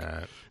satanic,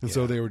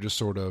 so they were just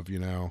sort of,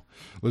 why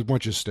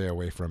don't you stay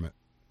away from it?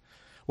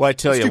 Well, I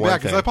tell you one thing,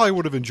 because I probably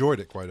would have enjoyed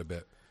it quite a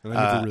bit, and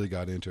I never really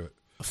got into it.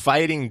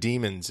 Fighting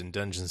demons in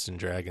Dungeons and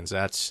Dragons,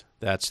 that's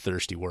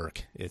thirsty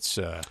work. It's.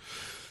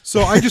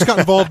 So I just got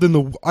involved in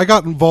the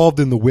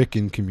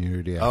Wiccan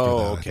community after that.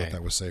 Okay. I thought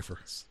that was safer.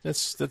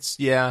 That's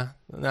yeah.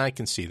 I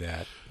can see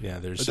that. Yeah,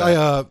 there's.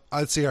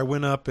 I'd say I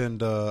went up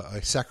and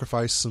I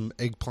sacrificed some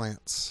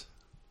eggplants.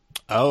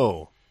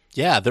 Oh,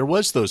 yeah. There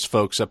was those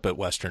folks up at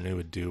Western who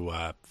would do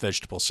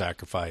vegetable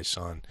sacrifice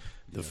on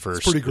the first.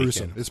 It's pretty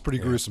gruesome. weekend. It's pretty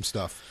gruesome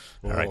stuff.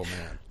 All right.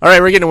 Man. All right,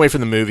 we're getting away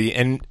from the movie,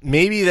 and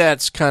maybe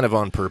that's kind of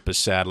on purpose,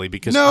 sadly,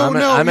 because I'm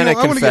going to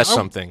confess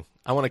something.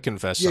 I want to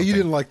confess something. Yeah, you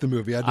didn't like the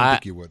movie. I didn't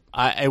think you would.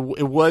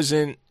 It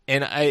wasn't,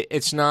 and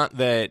it's not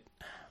that.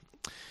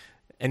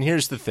 And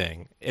here's the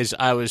thing: is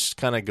I was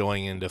kind of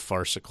going into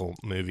farcical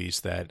movies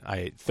that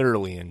I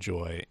thoroughly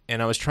enjoy,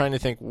 and I was trying to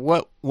think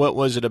what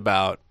was it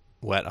about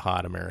Wet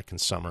Hot American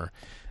Summer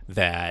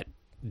that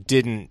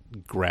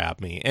didn't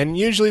grab me. And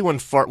usually when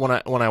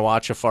I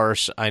watch a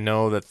farce, I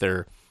know that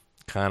they're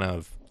kind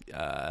of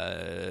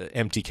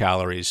empty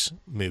calories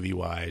movie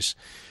wise.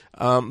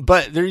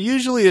 But there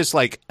usually is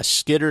like a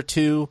skit or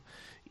two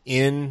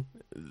in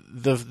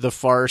the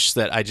farce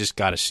that I just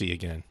got to see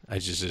again. I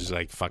just is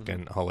like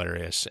fucking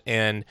hilarious.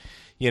 And,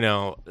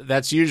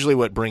 that's usually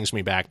what brings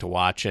me back to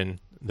watching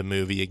the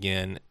movie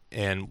again.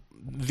 And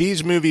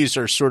these movies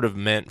are sort of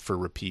meant for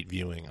repeat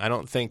viewing. I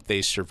don't think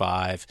they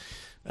survive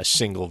a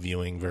single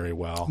viewing very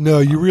well. No,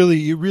 you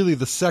really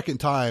the second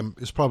time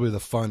is probably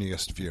the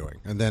funniest viewing.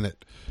 And then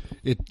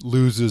it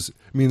loses.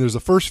 I mean, there's a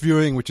first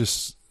viewing, which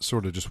is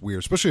sort of just weird,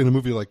 especially in a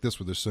movie like this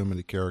where there's so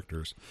many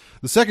characters.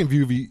 The second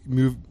viewing,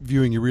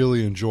 you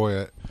really enjoy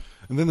it.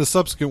 And then the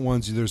subsequent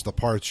ones, there's the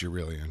parts you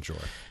really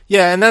enjoy.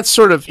 Yeah, and that's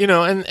sort of,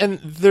 and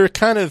they're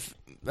kind of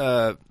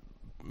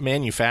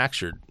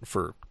manufactured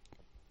for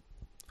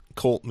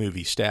cult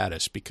movie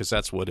status because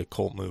that's what a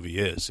cult movie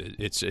is.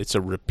 It's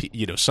a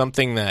repeat,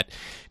 something that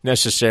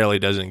necessarily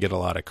doesn't get a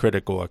lot of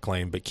critical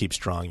acclaim, but keeps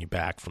drawing you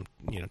back from,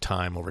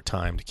 time over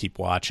time to keep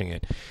watching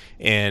it.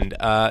 And,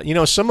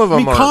 some of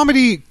them are...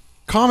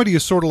 Comedy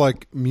is sort of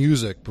like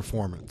music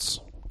performance.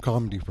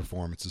 Comedy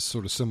performance is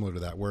sort of similar to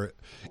that, where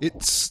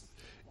it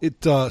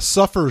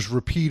suffers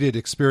repeated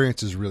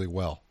experiences really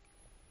well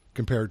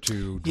compared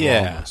to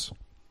dramas.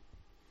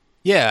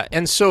 Yeah,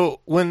 and so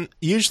when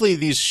usually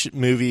these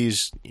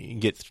movies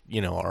get,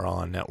 are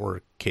on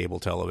network cable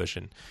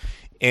television,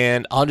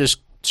 and I'll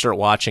just start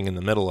watching in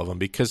the middle of them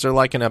because they're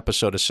like an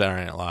episode of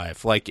Saturday Night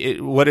Live. Like,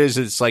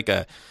 it's like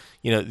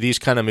these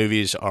kind of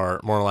movies are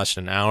more or less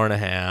an hour and a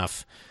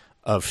half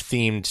of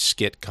themed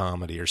skit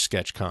comedy or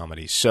sketch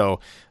comedy. So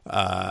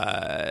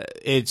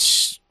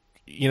it's,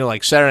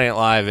 like Saturday Night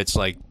Live, it's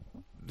like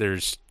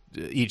there's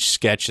each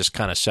sketch is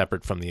kind of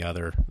separate from the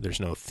other. There's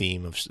no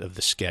theme of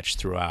the sketch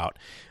throughout.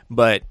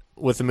 But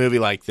with a movie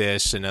like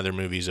this and other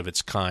movies of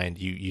its kind,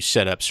 you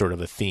set up sort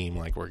of a theme,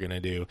 like we're going to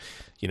do,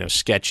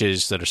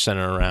 sketches that are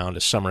centered around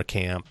a summer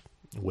camp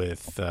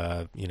with,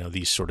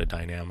 these sort of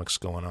dynamics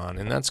going on.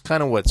 And that's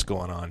kind of what's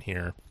going on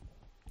here.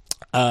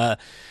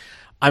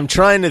 I'm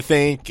trying to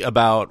think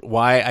about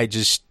why I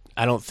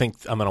don't think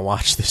I'm going to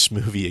watch this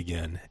movie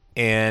again.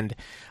 And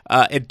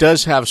it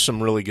does have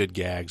some really good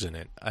gags in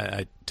it.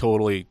 I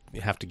totally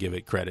have to give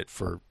it credit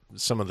for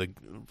some of the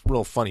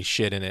real funny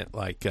shit in it.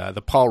 Like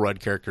the Paul Rudd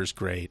character is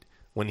great.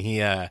 When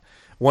he,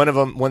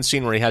 one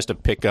scene where he has to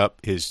pick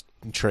up his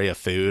tray of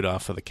food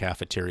off of the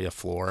cafeteria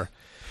floor.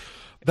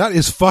 That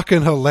is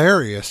fucking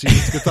hilarious.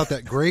 It's got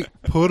that great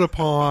put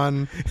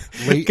upon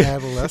late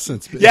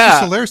adolescence. It's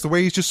just hilarious the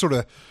way he's sort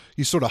of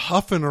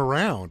huffing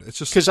around. It's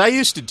just because I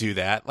used to do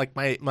that. Like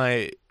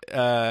my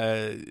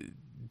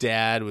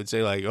dad would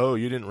say, like, "Oh,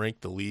 you didn't rake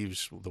the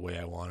leaves the way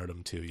I wanted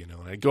them to," And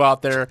I'd go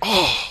out there,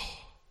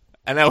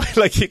 and I would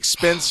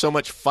expend so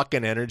much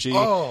fucking energy,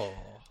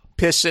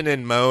 pissing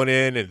and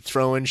moaning and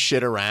throwing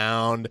shit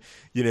around,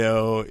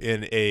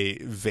 in a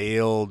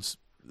veiled,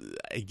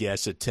 I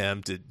guess,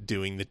 attempt at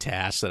doing the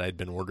task that I'd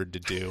been ordered to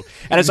do.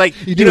 And it's like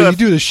you do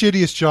the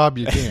shittiest job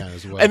you can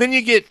as well, and then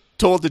you get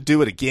told to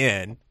do it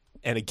again.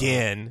 And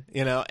again,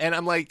 and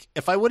I'm like,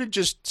 if I would have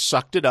just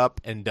sucked it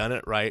up and done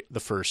it right the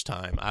first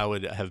time, I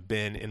would have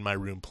been in my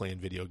room playing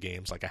video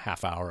games like a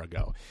half hour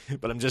ago.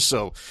 But I'm just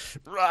so,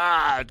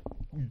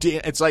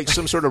 it's like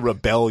some sort of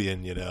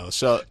rebellion,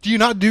 So do you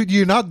not do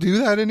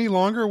that any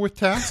longer with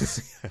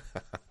tasks?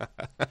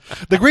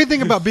 The great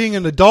thing about being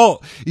an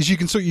adult is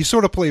you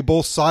sort of play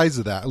both sides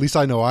of that. At least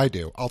I know I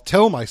do. I'll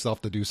tell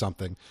myself to do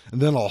something, and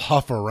then I'll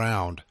huff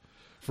around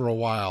for a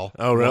while.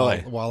 Oh, really?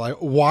 While I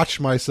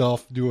watch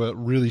myself do a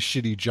really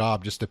shitty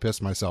job just to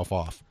piss myself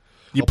off.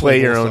 You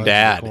play your own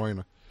dad.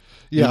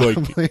 Yeah.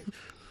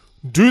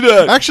 Do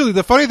that. Actually,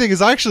 the funny thing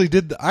is actually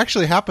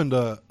happened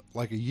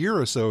like a year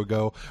or so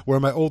ago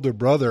where my older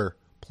brother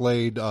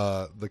played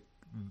Beth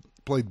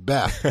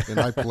and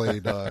I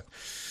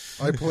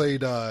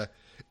played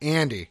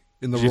Andy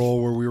in the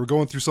role where we were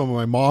going through some of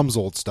my mom's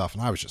old stuff,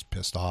 and I was just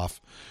pissed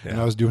off. Yeah.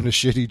 And I was doing a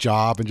shitty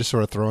job and just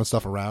sort of throwing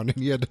stuff around,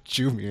 and he had to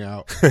chew me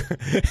out.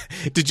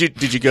 Did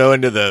you go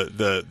into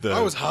the I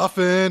was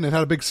huffing and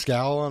had a big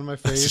scowl on my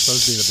face. I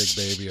was being a big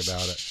baby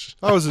about it.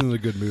 I was in a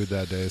good mood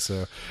that day,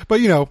 so. But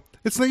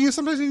it's like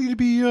sometimes you need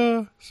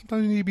to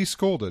be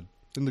scolded.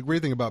 And the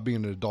great thing about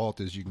being an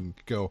adult is you can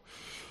go,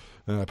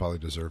 I probably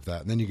deserve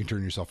that, and then you can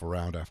turn yourself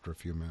around after a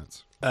few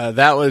minutes.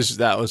 That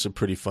was a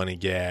pretty funny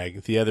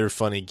gag. The other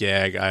funny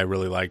gag I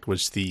really liked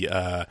was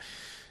the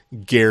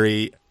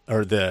Gary,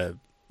 or it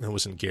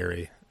wasn't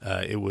Gary.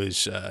 It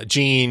was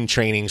Gene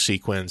training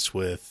sequence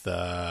with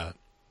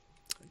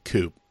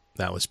Coop.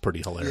 That was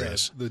pretty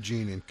hilarious. Yeah, the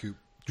Gene and Coop.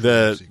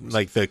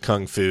 The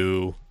kung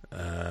fu,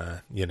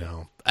 the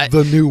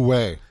new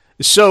way.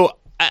 So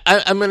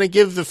I'm going to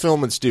give the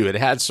film its due. It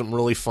had some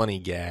really funny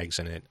gags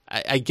in it.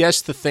 I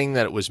guess the thing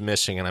that it was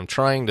missing, and I'm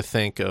trying to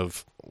think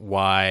of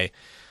why.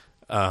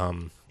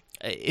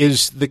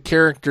 Is the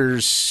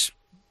characters?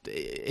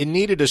 It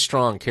needed a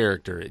strong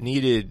character. It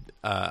needed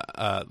kind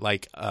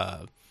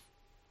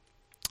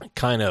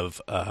of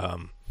I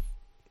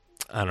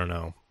don't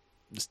know,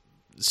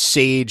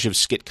 sage of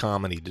skit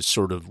comedy to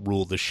sort of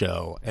rule the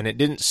show, and it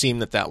didn't seem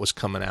that was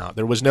coming out.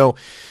 There was no,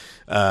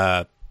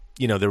 there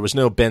was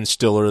no Ben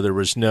Stiller, there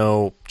was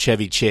no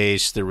Chevy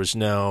Chase, there was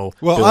no.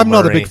 Well, Bill I'm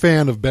Murray. not a big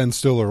fan of Ben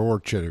Stiller or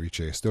Chevy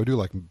Chase. Though I do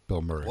like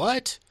Bill Murray.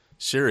 What?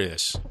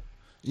 Serious?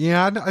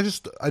 Yeah,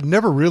 I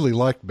never really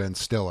liked Ben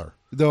Stiller.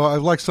 Though I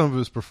like some of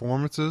his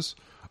performances.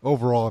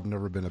 Overall, I've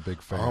never been a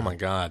big fan. Oh my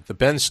God, the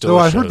Ben Stiller. Though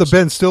I heard the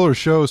Ben Stiller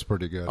show is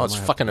pretty good. Oh, it's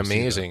fucking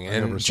amazing. I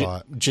never saw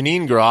it.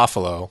 Janine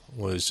Garofalo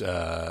was,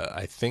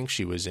 I think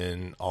she was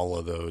in all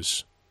of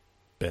those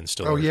Ben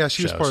Stiller. Oh yeah,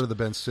 she was shows. part of the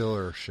Ben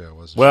Stiller show,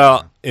 wasn't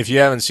well, she? If you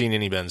haven't seen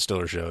any Ben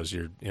Stiller shows,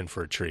 you're in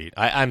for a treat.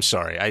 I'm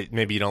sorry.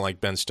 Maybe you don't like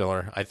Ben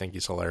Stiller. I think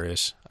he's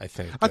hilarious. I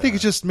think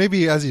it's just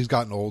maybe as he's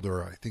gotten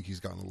older, I think he's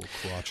gotten a little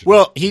crotchety.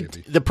 Well,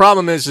 the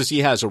problem is he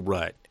has a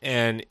rut,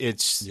 and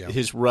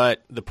his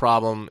rut. The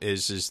problem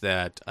is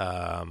that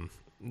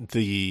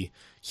the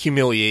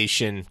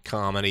humiliation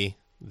comedy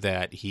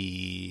that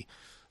he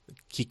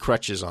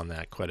crutches on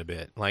that quite a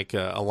bit. Like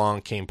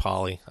Along Came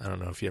Polly. I don't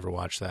know if you ever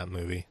watched that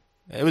movie.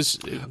 It was.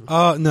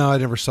 No, I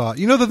never saw it.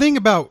 The thing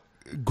about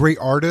great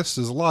artists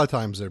is a lot of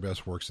times their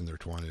best work's in their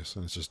 20s,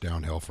 and it's just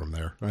downhill from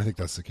there. And I think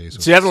that's the case.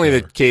 It's definitely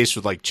the case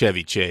with like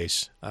Chevy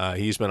Chase.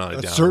 He's been on a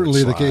downward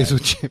certainly slide. the case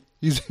with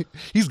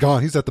he's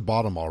gone. He's at the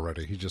bottom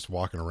already. He's just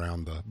walking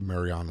around the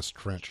Marianas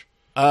Trench.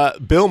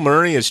 Bill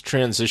Murray has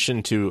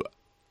transitioned to,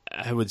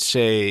 I would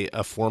say,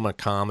 a form of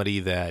comedy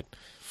that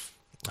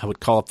I would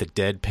call it the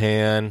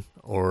deadpan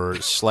or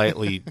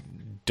slightly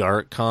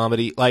dark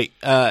comedy. Like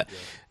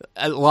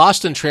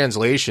Lost in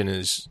Translation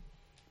is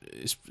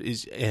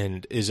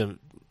an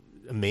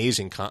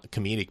amazing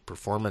comedic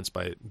performance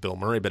by Bill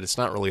Murray, but it's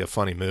not really a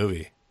funny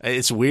movie.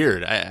 It's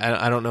weird.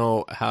 I don't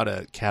know how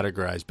to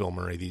categorize Bill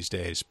Murray these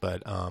days,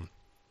 but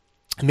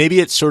maybe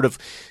it's sort of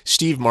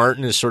Steve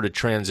Martin has sort of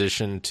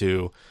transitioned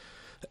to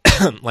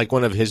like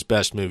one of his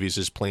best movies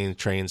is Planes,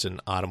 Trains, and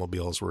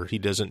Automobiles, where he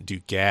doesn't do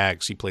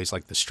gags. He plays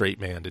like the straight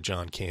man to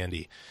John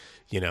Candy,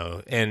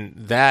 and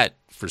that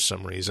for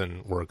some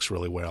reason works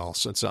really well.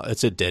 So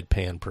it's a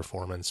deadpan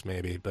performance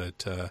maybe,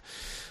 but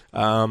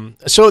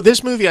so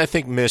this movie I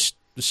think missed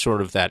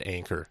sort of that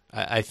anchor.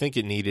 I think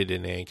it needed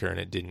an anchor and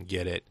it didn't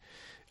get it.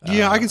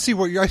 Yeah, I can see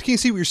what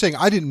you're saying.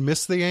 I didn't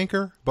miss the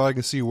anchor, but I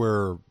can see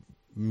where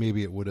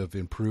maybe it would have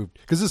improved,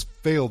 because this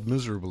failed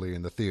miserably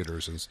in the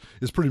theaters and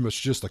is pretty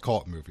much just a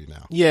cult movie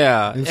now.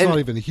 Yeah. And it's not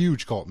even a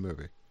huge cult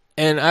movie.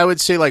 And I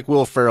would say like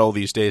Will Ferrell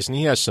these days, and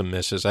he has some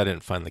misses. I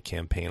didn't find The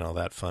Campaign all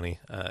that funny.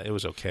 It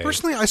was okay.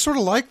 Personally, I sort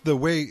of liked the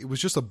way it was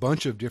just a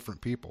bunch of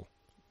different people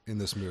in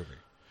this movie.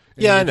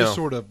 And yeah, I know.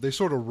 They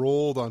sort of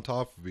rolled on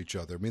top of each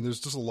other. I mean, there's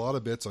just a lot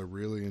of bits I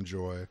really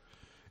enjoy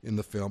in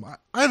the film.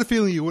 I had a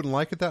feeling you wouldn't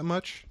like it that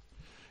much.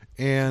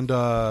 And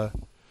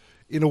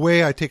in a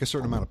way, I take a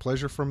certain amount of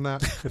pleasure from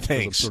that.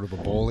 Thanks. I'm sort of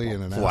a bully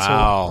and an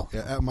wow.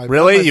 asshole.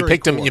 Really? You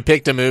picked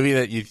a movie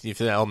that you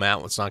said, oh,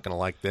 Matt was not going to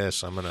like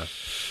this. I'm going to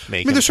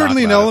make. I mean, there's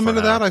certainly an element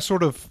of that. I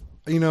sort of,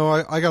 I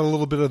got a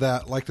little bit of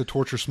that, like to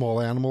torture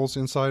small animals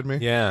inside me.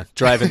 Yeah,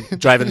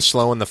 driving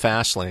slow in the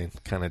fast lane,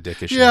 kind of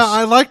dickishness. Yeah,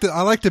 I like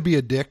to be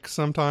a dick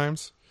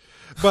sometimes,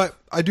 but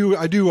I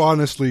do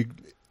honestly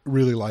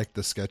really like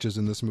the sketches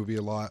in this movie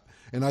a lot,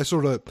 and I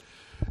sort of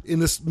in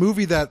this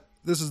movie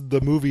this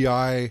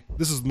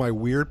is my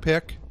weird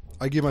pick.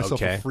 I give myself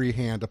a free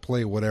hand to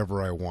play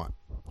whatever I want.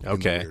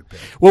 Okay.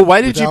 Well,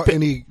 why did without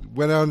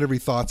any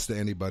thoughts to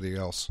anybody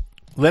else?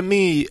 Let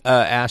me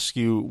ask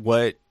you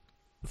what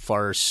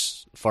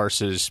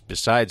farces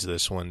besides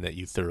this one that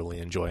you thoroughly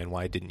enjoy, and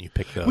why didn't you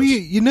pick those?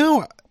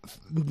 Well,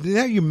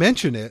 now you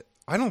mention it,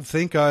 I don't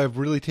think I've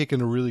really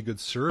taken a really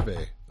good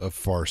survey of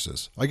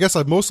farces. I guess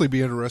I'd mostly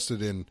be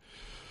interested in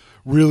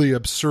really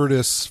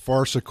absurdist,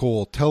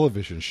 farcical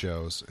television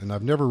shows, and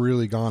I've never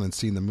really gone and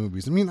seen the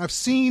movies. I mean, I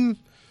saw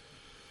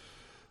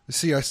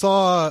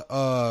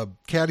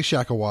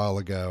Caddyshack a while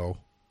ago,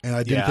 and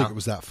I didn't think it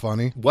was that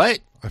funny. What?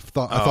 I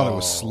thought it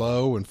was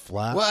slow and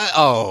flat. What?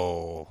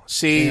 Oh,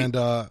 see, and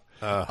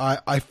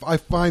I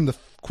find the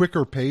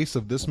quicker pace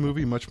of this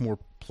movie much more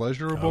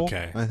pleasurable.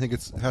 Okay, I think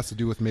it has to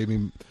do with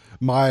maybe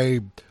my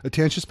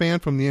attention span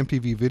from the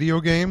MTV video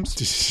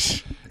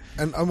games,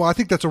 and I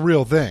think that's a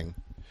real thing.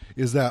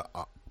 Is that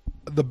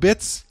the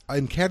bits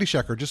in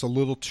Caddyshack are just a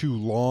little too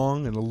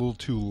long and a little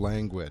too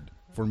languid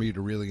for me to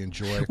really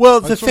enjoy.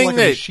 Well, the thing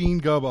that machine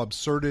gun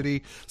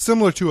absurdity,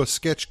 similar to a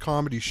sketch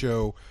comedy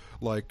show,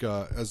 like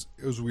as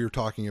we were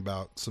talking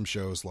about some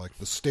shows like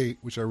The State,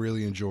 which I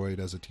really enjoyed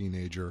as a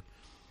teenager,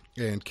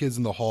 and Kids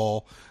in the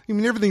Hall. I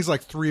mean, everything's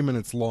like 3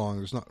 minutes long.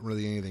 There's not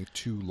really anything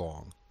too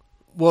long.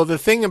 Well, the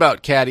thing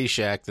about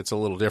Caddyshack that's a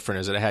little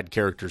different is that it had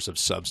characters of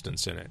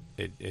substance in it.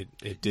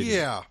 It didn't.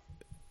 Yeah.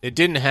 It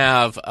didn't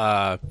have,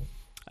 I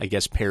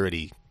guess,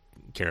 parody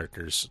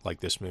characters like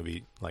this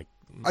movie. Like,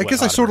 I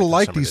guess I sort of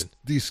like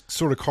these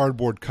sort of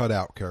cardboard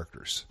cutout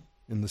characters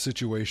in the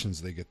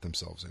situations they get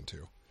themselves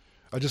into.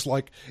 I just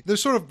like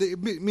there's sort of. I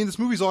mean, this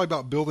movie's all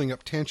about building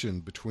up tension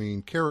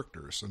between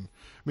characters, and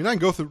I mean, I can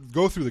go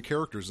through the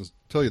characters and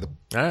tell you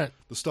the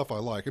stuff I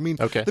like. I mean,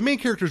 the main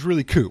character is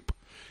really Coop,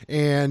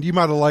 and you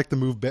might have liked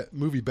the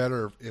movie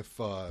better if.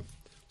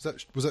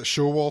 Was that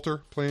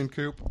Showalter playing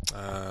Coop?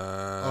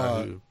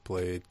 Who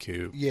played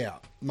Coop? Yeah,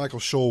 Michael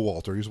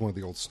Showalter. He's one of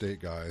the old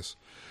State guys.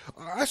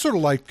 I sort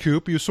of liked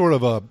Coop. He was sort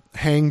of a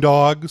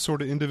hangdog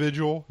sort of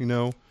individual,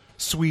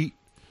 sweet,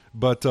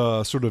 but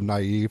sort of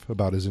naive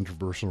about his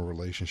interpersonal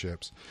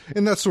relationships.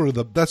 And that's sort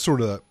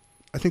of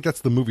I think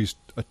that's the movie's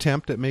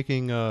attempt at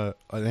making an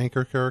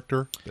anchor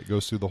character that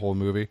goes through the whole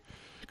movie,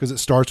 because it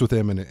starts with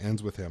him and it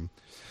ends with him.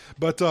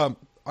 But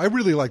I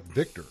really liked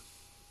Victor.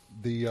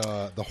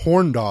 The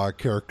horn dog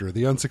character,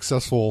 the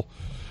unsuccessful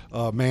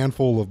man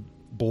full of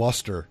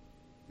bluster,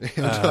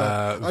 and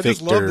I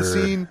just love the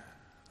scene.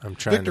 I'm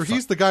trying. Victor,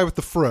 he's the guy with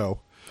the fro.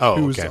 Oh,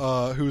 who's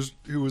okay.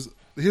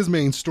 His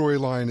main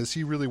storyline is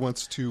he really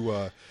wants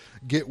to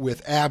get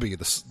with Abby,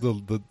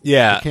 the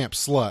camp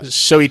slut.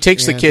 So he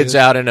takes the kids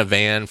out in a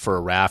van for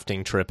a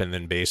rafting trip and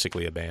then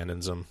basically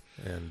abandons them.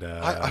 And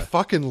I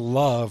fucking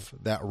love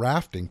that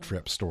rafting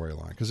trip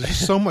storyline because there's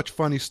just so much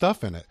funny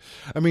stuff in it.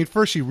 I mean,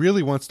 first he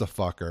really wants to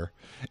fuck her,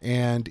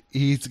 and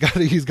he's got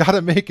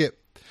to make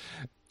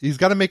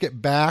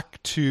it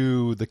back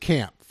to the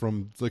camp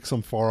from like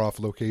some far off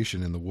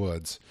location in the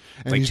woods,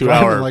 and like he's 2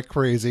 driving hour like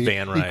crazy.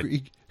 Van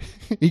ride.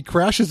 He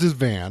crashes his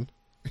van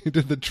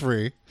into the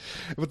tree,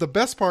 but the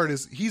best part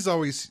is there's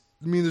always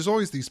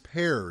these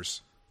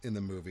pairs in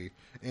the movie,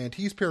 and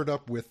he's paired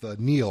up with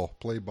Neil,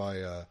 played by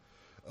I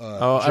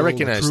Joe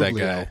recognize that Latruglio.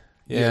 guy.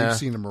 Yeah, Yeah. you've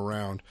seen him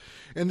around.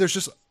 And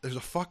there's a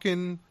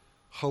fucking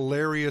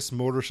hilarious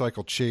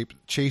motorcycle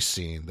chase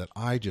scene that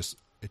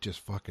it just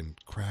fucking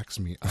cracks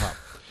me up.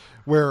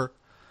 Where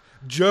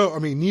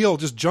Neil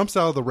just jumps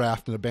out of the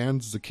raft and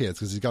abandons the kids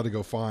because he's got to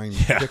go find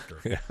Victor.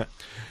 Yeah.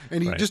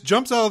 And he Right. just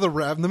jumps out of the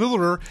raft in the middle of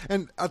the river,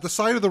 and at the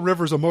side of the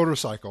river is a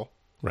motorcycle.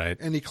 Right.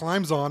 And he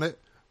climbs on it.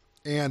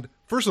 And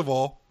first of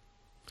all,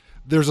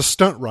 there's a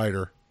stunt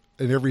rider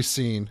in every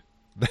scene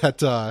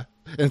and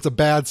it's a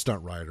bad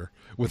stunt rider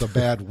with a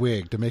bad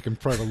wig to make him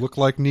try to look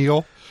like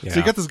Neil. Yeah. So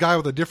you got this guy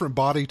with a different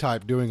body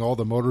type doing all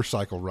the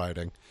motorcycle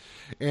riding.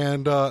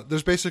 And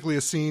there's basically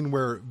a scene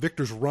where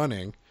Victor's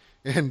running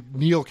and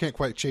Neil can't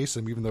quite chase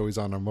him even though he's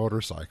on a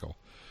motorcycle.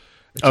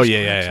 It Oh just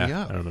yeah. cracks me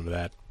up. I remember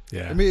that.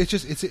 Yeah. I mean,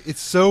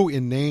 it's so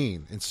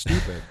inane and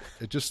stupid.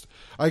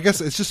 I guess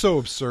it's just so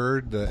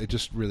absurd that I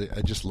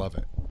just love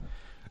it.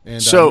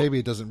 And So- maybe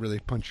it doesn't really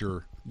punch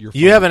your.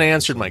 You haven't fun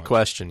answered so my much.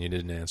 question. You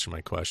didn't answer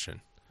my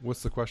question.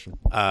 What's the question?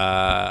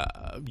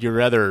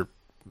 Your other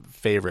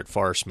favorite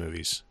farce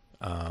movies.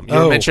 You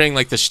were mentioning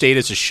like The State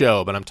as a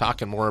show, but I'm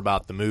talking more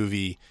about the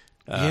movie.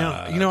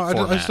 I just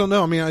format. don't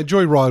know. I mean, I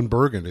enjoy Ron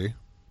Burgundy.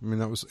 I mean,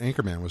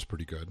 Anchorman was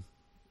pretty good.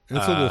 And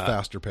it's a little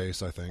faster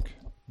pace, I think.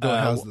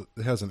 Though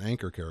it has an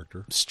anchor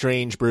character.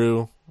 Strange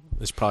Brew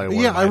is probably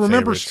one Yeah, of my I remember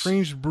favorites.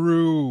 Strange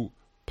Brew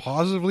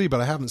positively,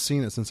 but I haven't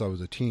seen it since I was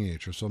a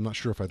teenager, so I'm not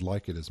sure if I'd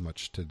like it as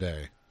much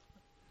today.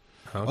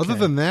 Okay. Other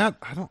than that,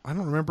 I don't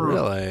remember.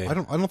 Really? I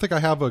don't think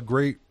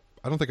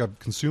I've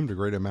consumed a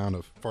great amount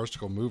of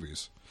farcical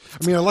movies.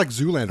 I mean, I like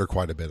Zoolander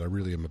quite a bit. I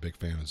really am a big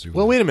fan of Zoolander.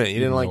 Well, wait a minute.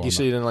 Even though You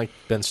said you didn't like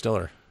Ben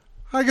Stiller.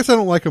 I guess I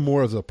don't like him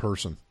more as a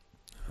person.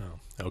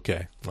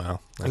 Okay.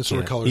 Well, That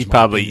sort of colors he my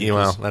probably. opinion,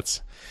 Well, 'cause-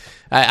 that's.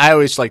 I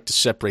always like to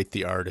separate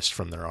the artist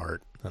from their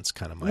art. That's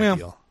kind of my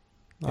deal.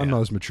 I'm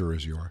not as mature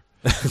as you are.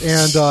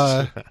 And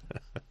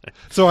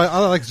so I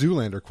like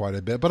Zoolander quite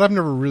a bit, but I've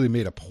never really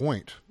made a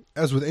point,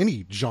 as with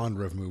any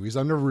genre of movies,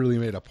 I've never really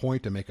made a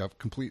point to make a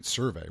complete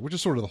survey, which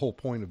is sort of the whole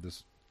point of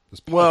this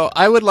podcast. Well,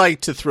 I would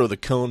like to throw the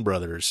Coen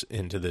Brothers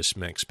into this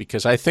mix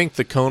because I think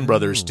the Coen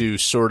Brothers do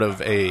sort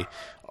of a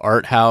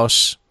art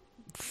house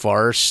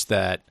farce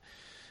that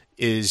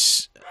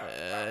is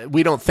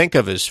we don't think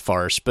of as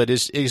farce, but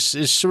is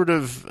sort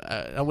of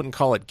I wouldn't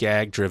call it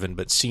gag driven,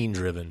 but scene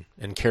driven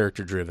and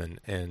character driven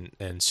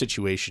and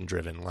situation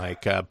driven.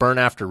 Like Burn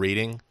After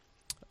Reading,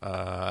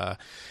 I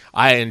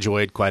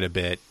enjoyed quite a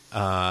bit.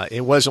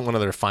 It wasn't one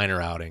of their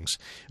finer outings,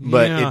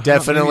 but Yeah, it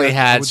definitely maybe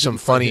I had would some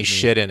didn't quite funny hit me.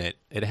 shit in it.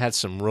 It had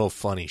some real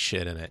funny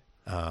shit in it.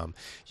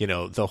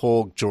 The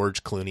whole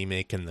George Clooney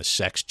making the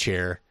sex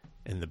chair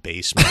in the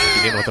basement.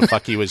 He didn't know what the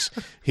fuck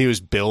he was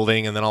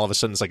building, and then all of a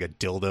sudden it's like a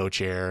dildo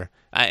chair,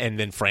 and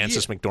then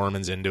Frances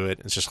McDormand's into it.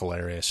 It's just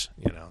hilarious,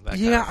 that kind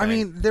Yeah, of I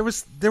thing. mean,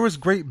 there was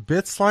great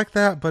bits like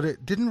that, but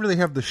it didn't really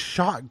have the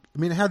shock. I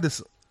mean, it had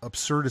this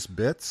absurdist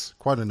bits,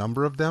 quite a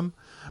number of them,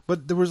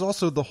 but there was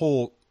also the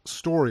whole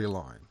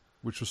storyline,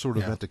 which was sort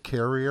of meant to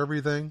carry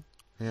everything.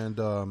 And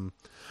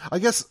I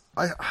guess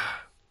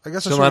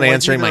Still not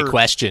answering my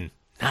question.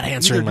 Not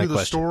answering my either do the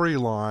question.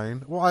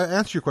 storyline. Well, I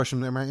answer your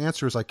question, and my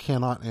answer is I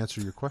cannot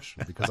answer your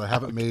question because I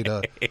haven't made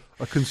a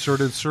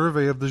concerted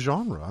survey of the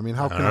genre. I mean,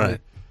 how can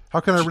right.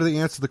 I really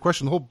answer the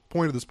question? The whole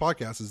point of this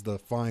podcast is to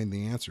find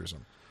the answers,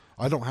 and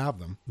I don't have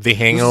them. The This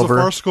Hangover. is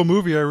a farcical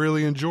movie I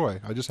really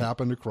enjoy. I just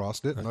happened across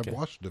it, and I've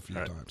watched it a few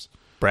times.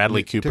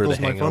 Bradley It Cooper, The tickles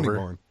my funny Hangover.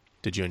 bone.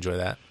 Did you enjoy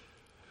that?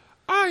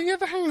 Yeah,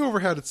 The Hangover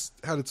had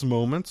its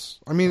moments.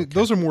 I mean,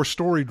 those are more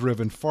story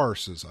driven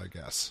farces, I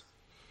guess.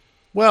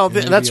 Well,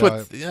 Maybe, that's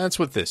what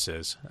this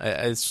is.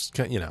 This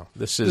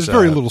is There's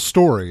very little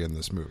story in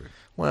this movie.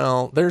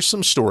 Well, there's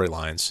some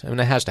storylines. I mean,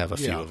 it has to have a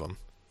few Yeah. of them.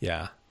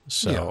 Yeah.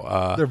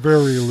 So they're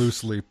very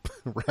loosely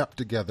wrapped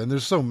together, and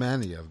there's so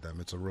many of them.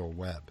 It's a real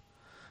web.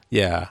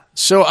 yeah.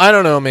 So I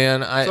don't know,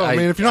 man. I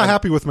mean, if you're not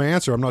happy with my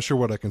answer, I'm not sure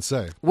what I can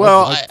say.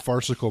 Well, I like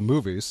farcical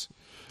movies.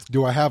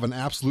 Do I have an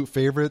absolute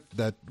favorite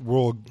that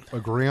we'll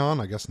agree on?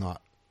 I guess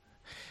not.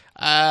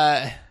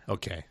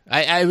 Okay.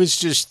 I was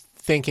just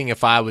thinking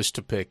if I was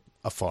to pick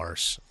a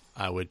farce,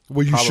 I would.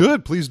 Well, you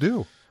should. Please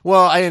do.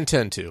 Well, I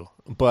intend to,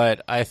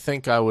 but I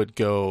think I would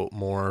go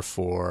more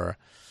for.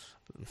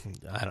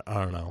 I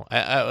don't know.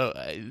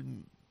 I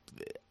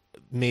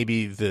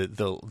maybe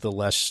the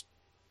less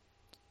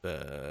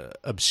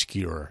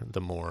obscure,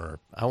 the more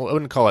I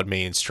wouldn't call it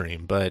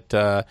mainstream, but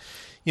Ron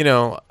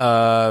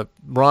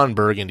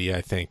Burgundy,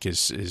 I think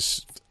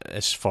is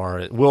as far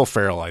as Will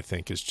Ferrell, I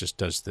think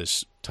does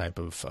this type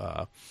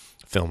of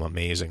film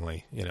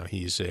amazingly.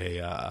 He's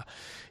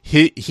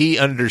he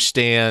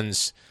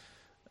understands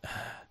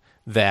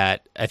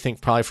that. I think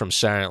probably from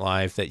Saturday Night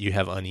Live that you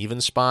have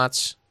uneven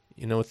spots.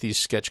 With these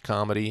sketch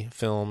comedy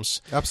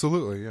films.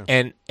 Absolutely,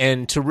 yeah.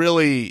 And to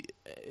really,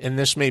 and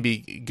this may be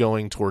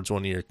going towards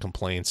one of your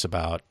complaints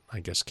about, I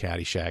guess,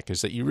 Caddyshack,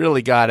 is that you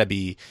really got to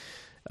be,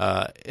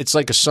 it's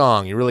like a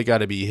song. You really got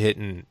to be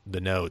hitting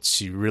the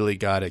notes. You really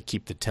got to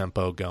keep the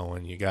tempo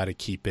going. You got to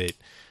keep it,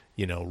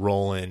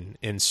 rolling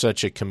in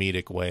such a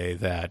comedic way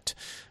that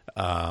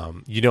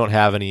you don't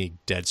have any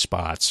dead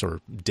spots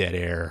or dead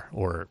air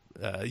or,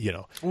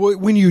 Well,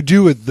 when you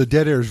do it, the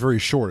dead air is very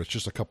short. It's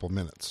just a couple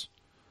minutes.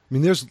 I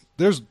mean,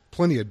 there's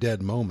plenty of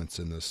dead moments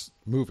in this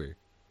movie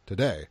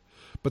today,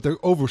 but they're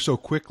over so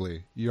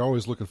quickly. You're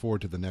always looking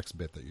forward to the next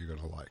bit that you're going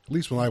to like. At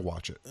least when I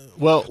watch it.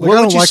 Well, I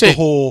don't like the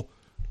whole.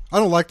 I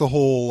don't like the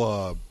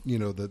whole,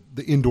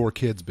 the indoor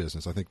kids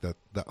business. I think that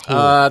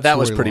whole that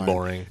was pretty storyline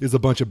boring. Is a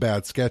bunch of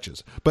bad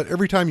sketches. But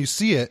every time you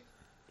see it,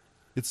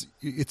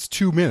 it's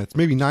 2 minutes,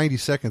 maybe 90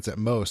 seconds at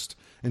most,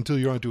 until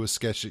you're onto a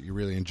sketch that you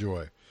really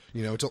enjoy.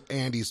 Until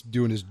Andy's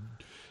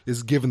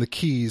is giving the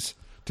keys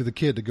to the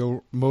kid to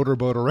go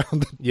motorboat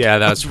around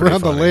that's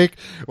around the funny. lake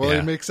while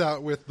he makes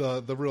out with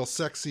the real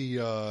sexy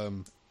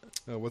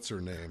what's her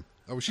name?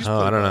 Oh, she's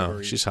I don't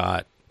know. She's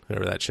hot.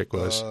 Whoever that chick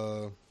was.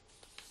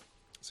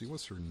 See,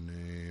 what's her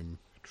name?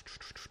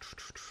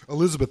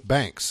 Elizabeth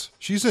Banks.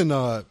 She's in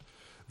that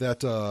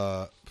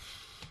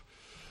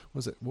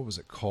what was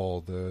it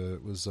called?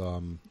 It was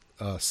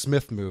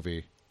Smith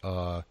movie.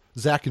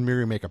 Zach and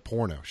Miri Make a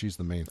Porno. She's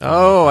the main thing.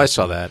 Oh, I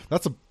saw that.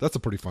 That's a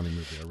pretty funny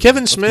movie.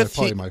 Kevin Smith,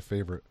 probably my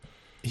favorite.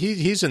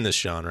 He's in this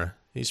genre.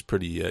 He's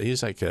pretty.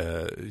 He's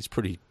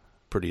pretty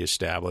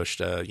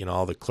established.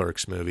 All the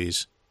Clerks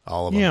movies,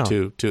 all of them.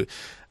 Two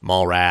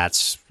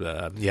Mallrats.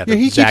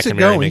 He Zach keeps it and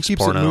Miri going. Makes He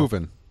keeps Porno. it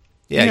moving.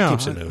 Yeah, he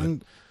keeps it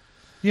moving.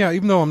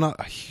 Even though I'm not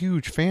a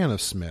huge fan of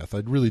Smith, I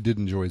really did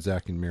enjoy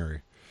Zach and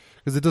Miri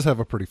because it does have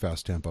a pretty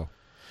fast tempo,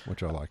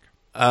 which I like.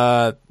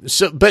 But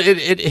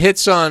it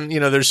hits on,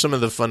 there's some of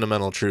the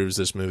fundamental truths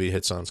this movie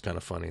hits on. Is kind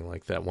of funny,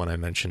 like that one I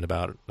mentioned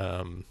about,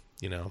 the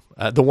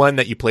one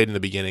that you played in the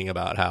beginning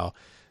about how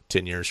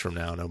 10 years from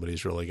now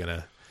nobody's really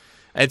gonna.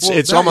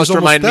 It's almost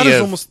reminded me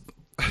of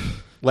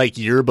like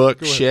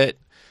yearbook shit.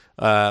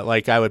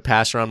 Like I would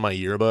pass around my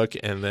yearbook,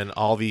 and then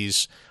all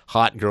these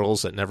hot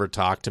girls that never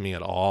talked to me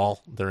at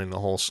all during the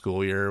whole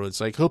school year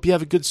was like, "Hope you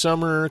have a good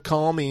summer.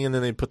 Call me," and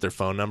then they put their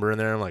phone number in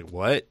there. I'm like,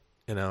 "What?"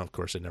 Of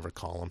course, I'd never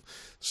call them.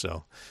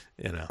 So,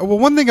 Well,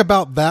 one thing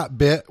about that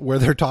bit where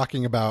they're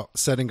talking about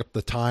setting up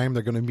the time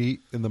they're going to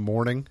meet in the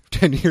morning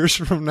 10 years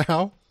from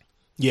now.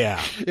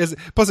 Yeah.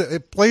 Plus,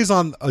 it plays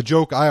on a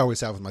joke I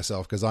always have with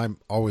myself because I'm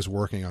always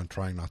working on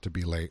trying not to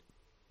be late,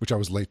 which I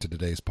was late to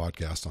today's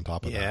podcast on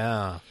top of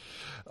that.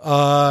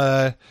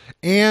 Yeah.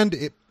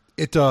 And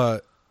it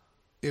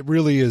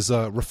really is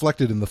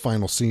reflected in the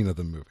final scene of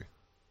the movie,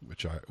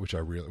 which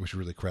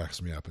really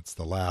cracks me up. It's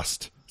the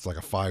last. It's like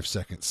a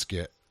 5-second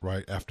skit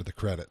right after the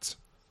credits.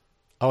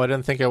 Oh, I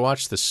didn't think I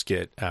watched the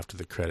skit after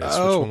the credits.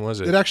 Oh, which one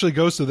was it? It actually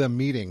goes to them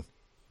meeting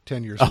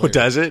 10 years later. Oh,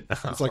 does it?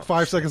 It's like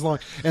 5 seconds long.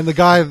 And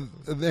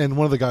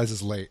one of the guys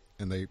is late.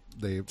 And they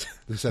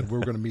said we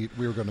were going to meet.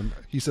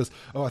 He says,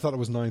 "Oh, I thought it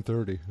was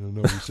 9:30."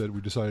 No, we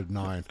decided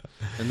 9.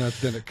 And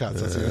then it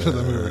cuts. That's the end of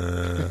the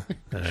movie.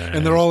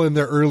 And they're all in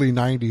their early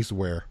 90s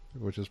wear,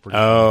 which is pretty.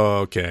 Oh,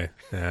 okay.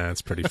 Yeah,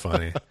 that's pretty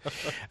funny.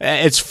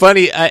 It's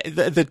funny.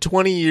 The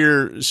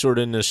 20-year sort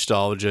of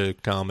nostalgia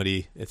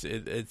comedy.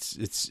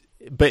 It's.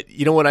 But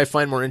you know what I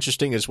find more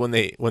interesting is when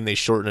they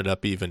shorten it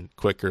up even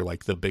quicker,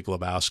 like The Big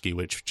Lebowski,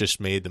 which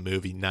just made the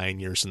movie 9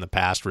 years in the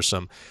past for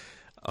some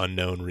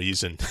unknown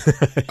reason.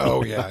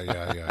 Oh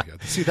yeah.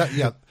 See that?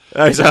 Yeah,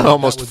 that's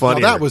almost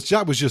funny. That was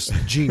just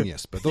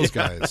genius. But those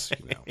guys,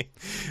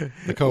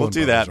 the Coen we'll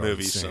do that brothers are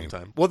movie insane.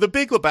 sometime. Well, The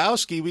Big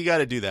Lebowski, we got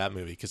to do that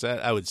movie because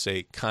I would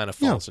say kind of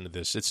falls into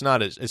this. It doesn't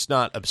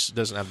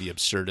have the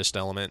absurdist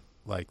element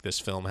like this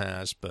film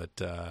has, but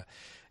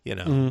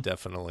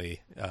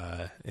definitely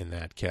in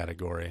that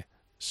category.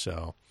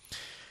 So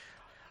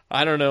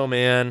I don't know,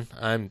 man.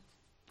 I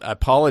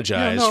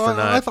apologize for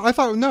not. I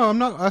thought no, I'm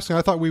not asking.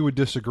 I thought we would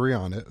disagree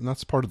on it, and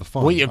that's part of the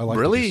fun. Well, you I like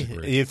to really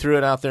disagree. you threw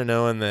it out there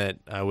knowing that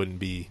I wouldn't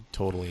be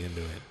totally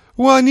into it.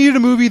 Well, I needed a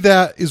movie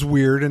that is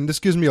weird, and this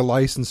gives me a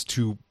license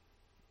to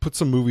put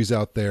some movies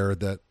out there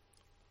that,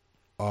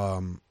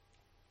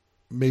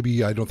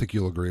 maybe I don't think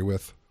you'll agree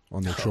with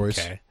on their choice.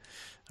 Okay,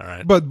 all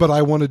right. But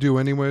I want to do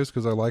anyways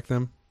because I like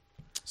them.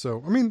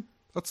 So I mean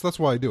that's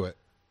why I do it.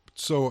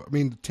 So I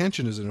mean,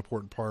 tension is an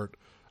important part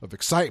of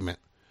excitement.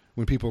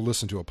 When people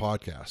listen to a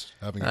podcast,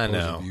 having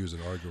opposing views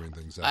and arguing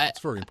things out, it's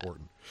very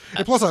important.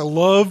 And plus,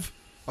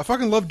 I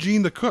fucking love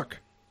Gene the cook.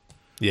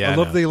 Yeah, I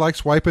love that he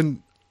likes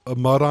wiping a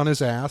mud on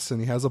his ass, and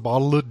he has a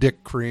bottle of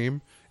Dick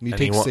cream, and he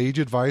takes sage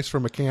advice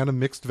from a can of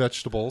mixed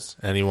vegetables.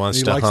 And he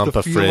wants to hump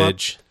a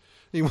fridge.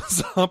 He wants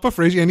to hump a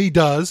fridge, and he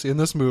does in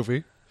this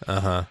movie.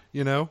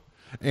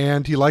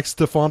 And he likes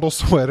to fondle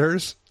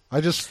sweaters.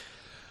 I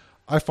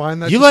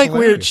find that you just like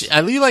hilarious.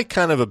 weird. You like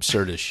kind of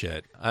absurdist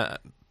shit.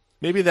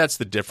 Maybe that's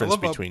the difference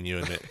between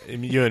you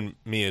and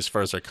me as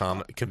far as our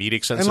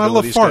comedic sensibilities and I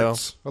love go.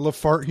 farts. I love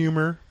fart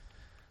humor.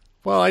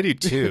 Well, I do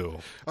too.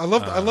 I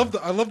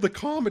love the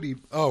comedy.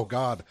 Oh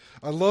God,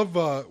 I love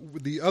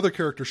the other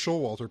character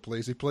Showalter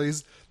plays. He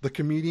plays the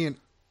comedian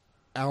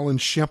Alan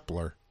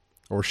Shemper.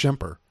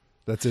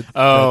 That's it.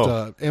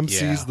 Oh, that,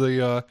 MC's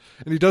yeah.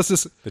 and he does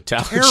this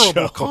talent terrible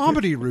show.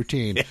 comedy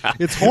routine. Yeah.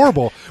 It's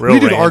horrible. Real We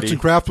did Randy. arts and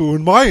crafts, but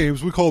in my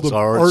aims, we called them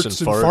arts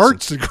and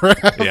farts and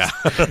crafts. Yeah.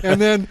 And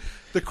then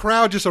the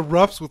crowd just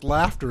erupts with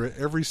laughter at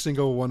every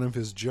single one of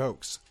his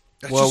jokes.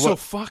 That's just so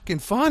fucking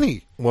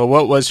funny. Well,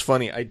 what was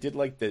funny, I did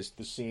like the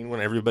scene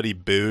when everybody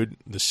booed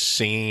the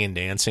singing and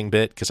dancing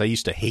bit, because I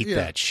used to hate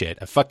that shit.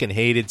 I fucking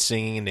hated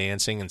singing and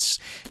dancing,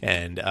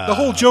 and the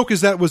whole joke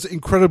is that was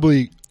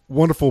incredibly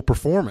wonderful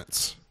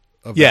performance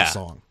of that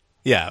song.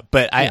 Yeah,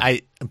 but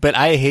I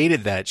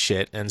hated that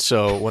shit, and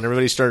so when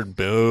everybody started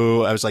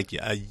boo, I was like,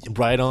 yeah,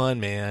 right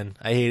on, man.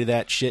 I hated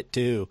that shit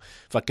too.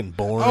 Fucking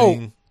boring.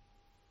 Oh,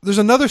 there's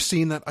another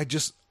scene that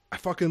I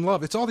fucking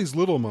love. It's all these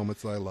little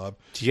moments that I love.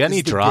 Do you got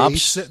any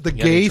drops? The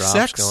gay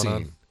sex scene.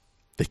 On?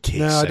 The gay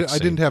no, sex I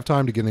didn't have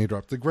time to get any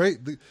drops.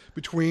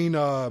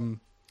 Between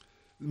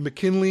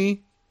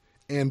McKinley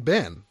and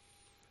Ben.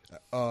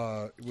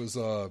 It was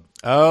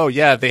oh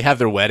yeah, they have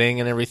their wedding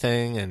and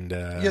everything, and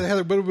they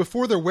had. But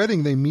before their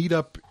wedding, they meet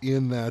up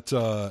in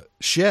that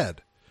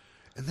shed,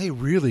 and they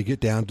really get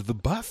down to the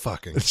butt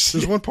fucking.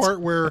 There's one part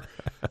where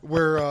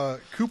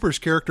Cooper's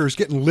character is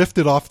getting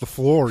lifted off the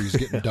floor. He's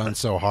getting done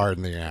so hard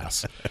in the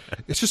ass.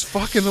 It's just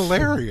fucking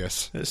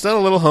hilarious. It's not a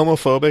little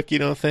homophobic, you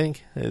don't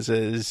think? It's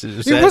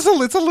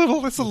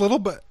a little,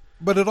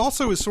 but it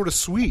also is sort of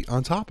sweet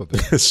on top of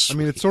it. I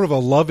mean, it's sort of a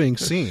loving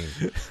scene,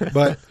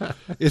 but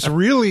it's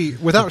really,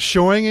 without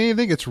showing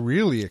anything, it's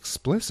really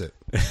explicit,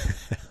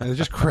 and it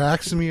just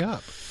cracks me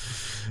up.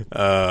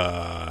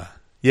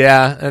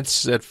 Yeah,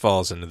 that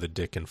falls into the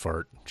dick and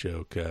fart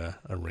joke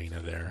arena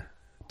there,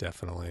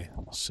 definitely.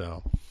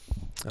 So,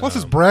 plus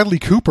it's Bradley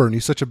Cooper, and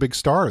he's such a big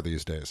star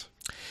these days.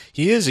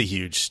 He is a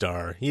huge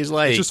star. He's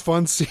like, it's just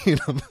fun seeing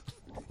him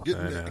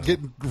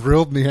getting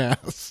grilled in the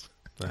ass.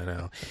 I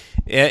know.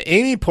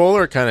 Amy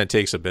Poehler kind of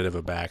takes a bit of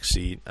a back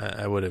seat.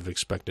 I would have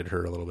expected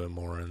her a little bit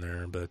more in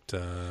there, but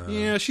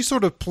yeah, she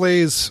sort of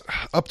plays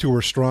up to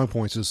her strong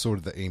points. Is sort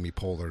of the Amy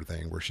Poehler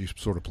thing, where she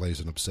sort of plays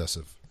an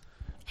obsessive,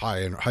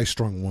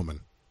 high-strung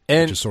woman,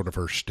 which is sort of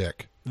her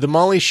shtick. The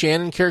Molly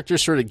Shannon character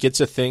sort of gets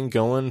a thing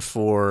going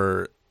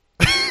for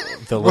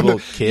the little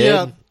kid.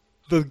 Yeah,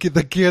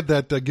 the kid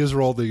that gives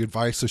her all the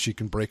advice so she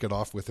can break it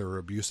off with her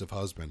abusive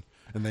husband,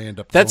 and they end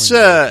up at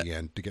the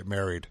end to get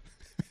married.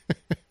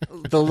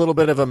 The little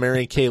bit of a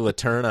Mary Kay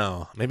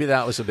Letourneau. Maybe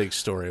that was a big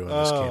story when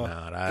this came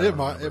out. It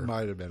might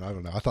have been. I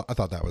don't know. I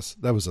thought that was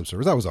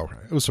absurd. That was all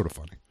right. It was sort of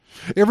funny.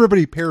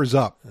 Everybody pairs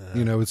up.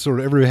 It's sort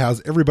of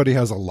everybody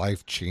has a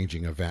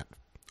life-changing event,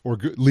 or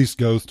at least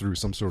goes through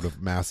some sort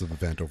of massive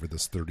event over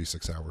this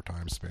 36-hour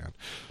time span.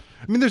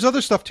 I mean, there's other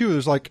stuff too.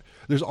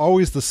 There's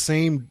always the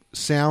same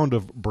sound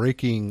of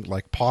breaking,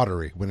 like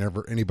pottery,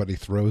 whenever anybody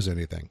throws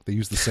anything. They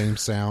use the same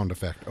sound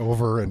effect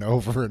over and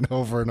over and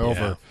over and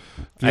over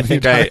through I the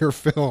think entire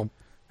film.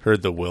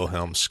 Heard the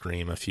Wilhelm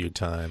scream a few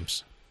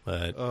times,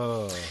 but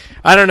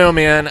I don't know,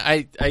 man.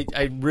 I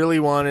really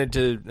wanted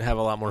to have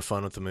a lot more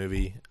fun with the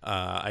movie.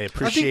 I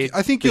appreciate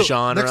I think the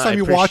genre. Next time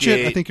you watch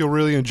it, I think you'll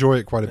really enjoy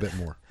it quite a bit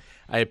more.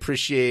 I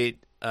appreciate.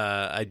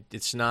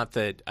 It's not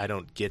that I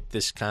don't get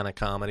this kind of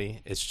comedy.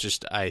 It's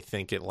just I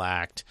think it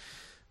lacked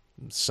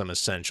some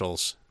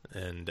essentials,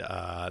 and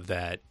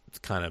that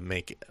kind of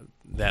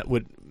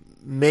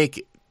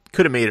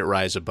could have made it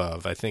rise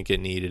above. I think it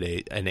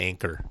needed an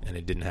anchor, and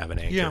it didn't have an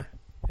anchor. Yeah,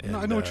 and,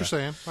 I know what you're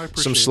saying. I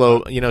appreciate some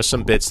slow,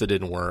 some bits that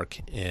didn't work,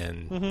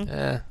 and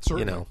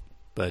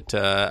but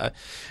I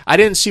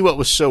didn't see what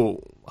was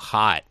so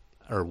hot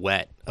or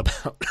wet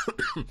about.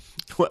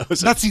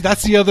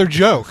 That's the other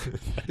joke.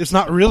 It's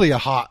not really a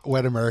hot,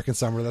 wet American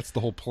summer. That's the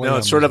whole play. No,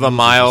 it's sort of a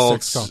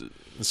mild,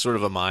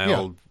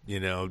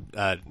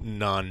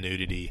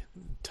 non-nudity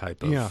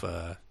type of.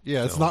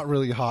 It's not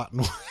really hot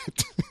and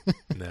wet.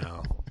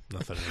 No,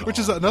 nothing at all. Which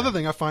is another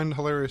thing I find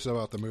hilarious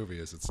about the movie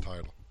is its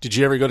title. Did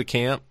you ever go to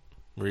camp?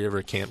 Were you ever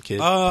a camp kid?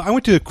 I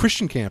went to a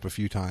Christian camp a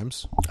few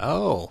times.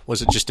 Oh,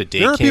 was it just a day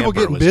camp? There are people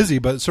getting busy,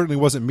 but it certainly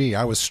wasn't me.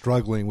 I was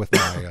struggling with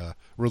my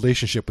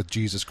relationship with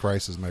Jesus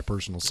Christ as my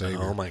personal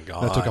Savior. Oh, my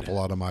God. That took up a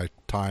lot of my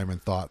time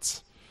and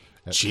thoughts.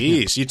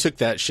 Jeez, you took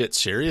that shit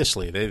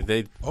seriously.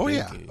 They got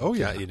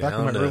you Back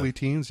in my early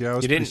teens, I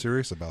was pretty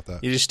serious about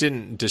that. You just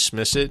didn't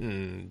dismiss it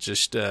and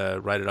just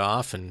write it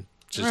off and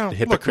just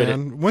hypocrite. Look,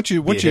 man, once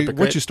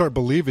you start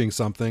believing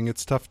something,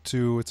 it's tough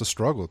to. It's a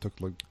struggle. It took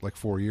like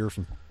 4 years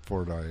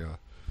before I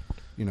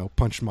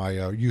punched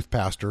my youth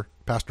pastor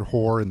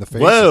whore in the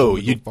face. Whoa,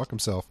 you fuck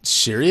himself.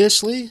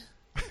 Seriously?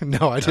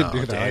 No, I didn't do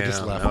that. Damn, I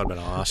just left. That would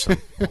have been awesome.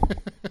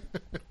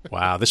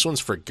 Wow, this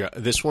one's for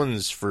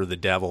the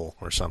devil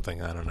or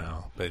something. I don't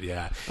know, but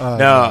yeah.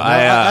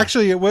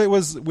 Actually, it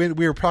was when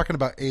we were talking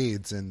about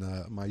AIDS,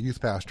 and my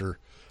youth pastor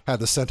had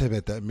the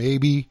sentiment that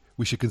maybe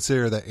we should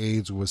consider that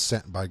AIDS was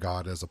sent by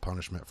God as a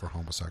punishment for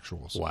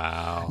homosexuals.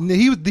 Wow.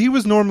 He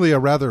was normally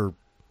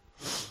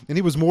and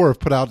he was more of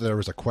put out there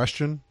as a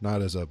question,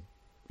 not as a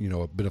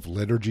bit of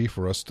liturgy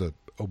for us to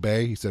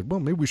obey. He said, well,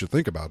 maybe we should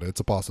think about it. It's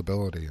a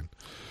possibility. And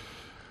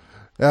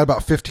at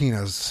about 15,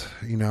 I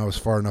was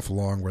far enough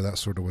along where that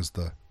sort of was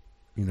the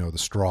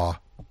straw,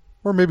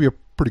 or maybe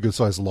pretty good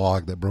sized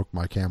log that broke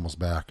my camel's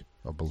back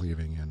of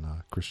believing in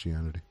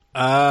Christianity.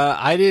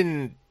 I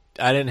didn't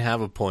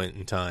have a point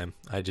in time.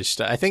 I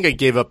think I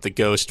gave up the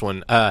ghost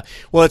one. I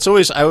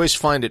always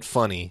find it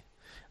funny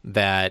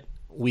that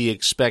we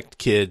expect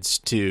kids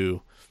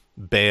to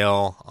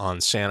bail on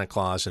Santa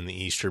Claus and the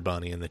Easter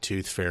Bunny and the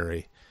Tooth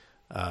Fairy,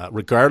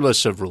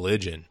 regardless of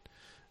religion.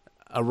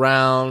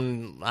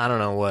 Around, I don't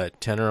know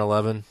what, 10 or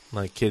 11,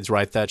 like kids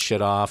write that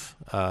shit off.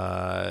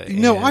 I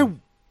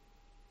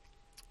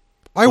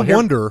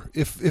wonder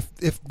if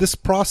this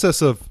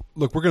process of,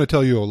 look, we're going to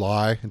tell you a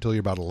lie until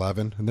you're about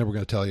 11, and then we're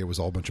going to tell you it was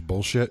all a bunch of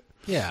bullshit.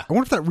 Yeah. I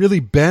wonder if that really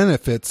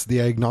benefits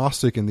the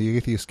agnostic and the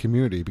atheist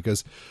community,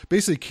 because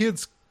basically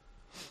kids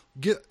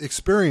get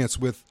experience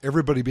with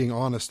everybody being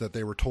honest that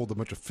they were told a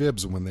bunch of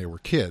fibs when they were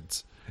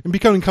kids, and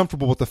becoming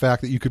comfortable with the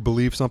fact that you could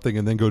believe something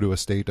and then go to a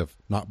state of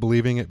not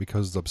believing it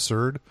because it's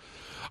absurd.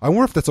 I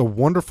wonder if that's a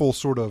wonderful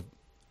sort of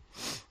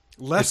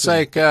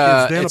lesson.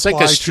 It's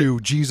like to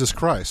Jesus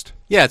Christ.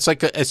 Yeah, it's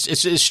like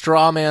it's a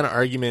straw man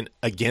argument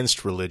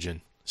against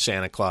religion.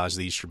 Santa Claus,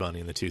 the Easter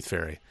Bunny, and the Tooth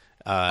Fairy.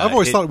 I've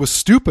always thought it was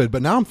stupid,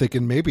 but now I'm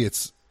thinking maybe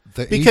it's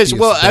the because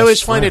atheist's I always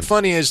best find friend. it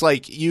funny is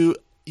like you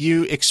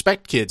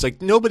expect kids,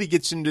 like nobody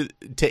gets into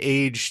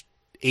age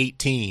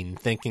 18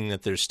 thinking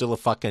that there's still a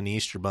fucking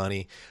Easter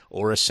Bunny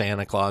or a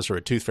Santa Claus or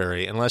a Tooth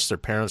Fairy unless their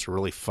parents are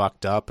really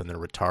fucked up and they're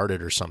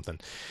retarded or something.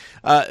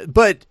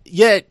 But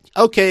yet,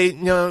 okay,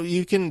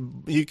 you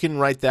can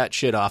write that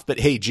shit off. But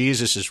hey,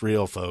 Jesus is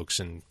real,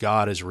 folks, and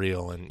God is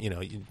real, and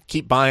you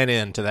keep buying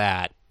into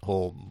that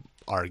whole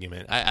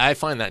argument. I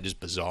find that just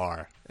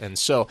bizarre, and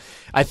so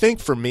I think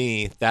for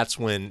me that's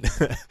when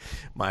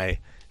my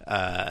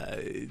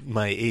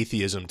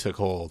atheism took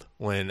hold,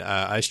 when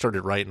I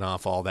started writing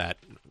off all that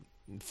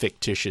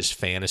fictitious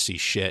fantasy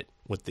shit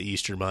with the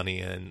Easter Bunny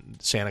and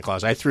Santa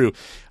Claus. I threw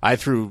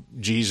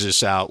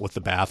Jesus out with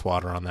the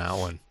bathwater on that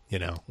one,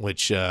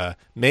 which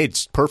made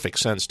perfect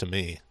sense to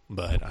me.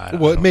 But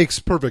it makes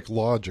perfect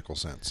logical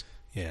sense.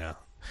 Yeah,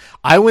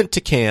 I went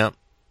to camp.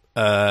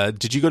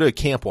 Did you go to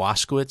Camp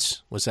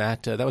Waskowitz? Was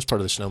that was part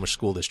of the Sonoma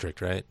School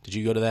District, right? Did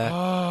you go to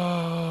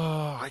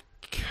that?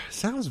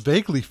 Sounds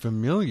vaguely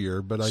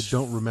familiar, but I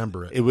don't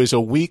remember it. It was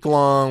a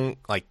week-long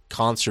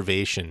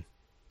conservation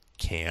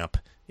camp.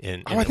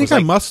 I think I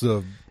must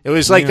have. It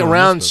was like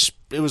around.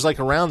 It was like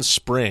around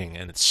spring,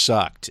 and it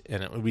sucked.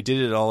 And we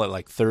did it all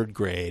at third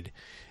grade,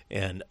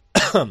 and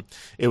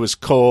it was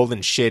cold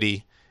and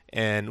shitty.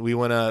 And we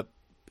went up.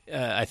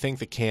 I think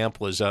the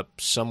camp was up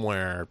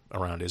somewhere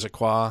around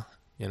Issaquah,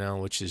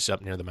 which is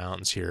up near the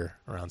mountains here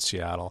around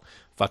Seattle.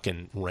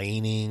 Fucking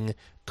raining,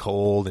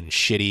 cold, and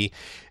shitty.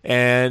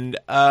 And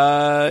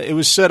it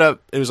was set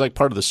up. It was like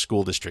part of the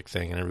school district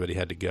thing, and everybody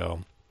had to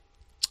go.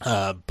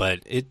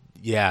 But it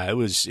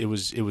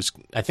was.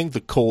 I think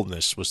the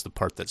coldness was the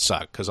part that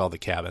sucked because all the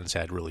cabins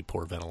had really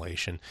poor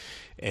ventilation,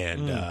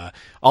 and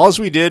all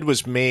we did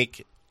was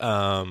make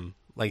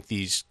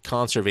these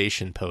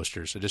conservation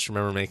posters. I just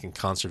remember making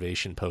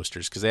conservation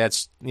posters because they had,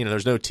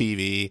 there's no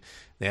TV.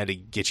 They had to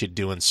get you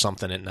doing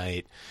something at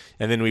night,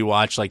 and then we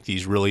watched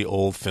these really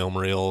old film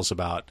reels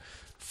about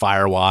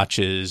fire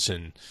watches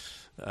and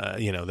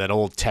that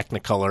old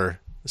Technicolor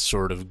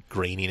sort of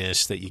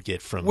graininess that you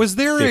get from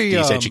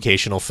 50s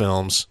educational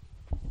films.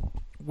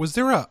 Was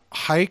there a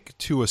hike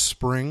to a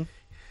spring?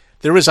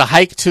 There was a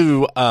hike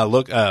to a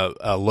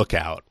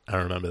lookout. I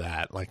remember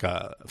that, like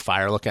a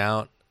fire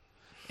lookout.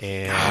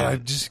 And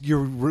God,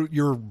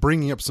 you're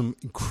bringing up some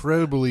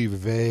incredibly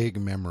vague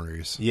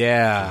memories.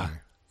 Yeah,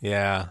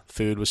 yeah.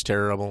 Food was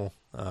terrible.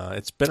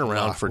 It's been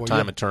around for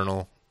time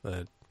eternal.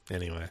 But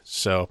anyway,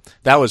 so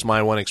that was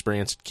my one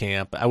experience at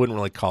camp. I wouldn't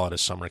really call it a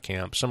summer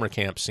camp. Summer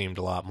camp seemed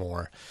a lot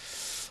more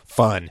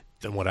fun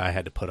than what I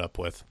had to put up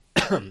with.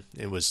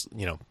 It was,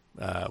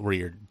 where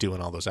you're doing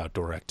all those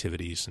outdoor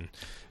activities and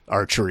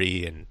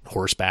archery and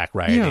horseback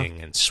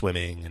riding and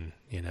swimming and,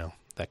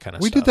 that kind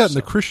of stuff. We did that in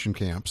the Christian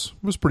camps.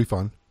 It was pretty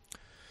fun.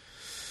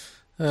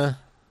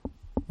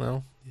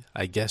 Well,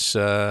 I guess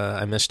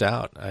I missed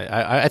out.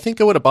 I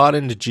think I would have bought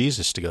into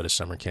Jesus to go to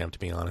summer camp, to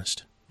be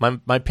honest.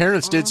 My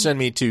parents did send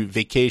me to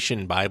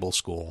Vacation Bible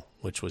School,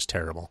 which was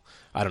terrible.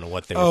 I don't know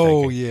what they were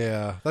thinking. Oh,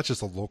 yeah. That's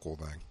just a local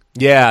thing.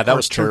 Yeah, that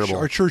was terrible.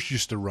 Our church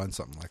used to run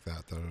something like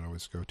that I'd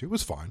always go to. It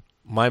was fine.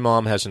 My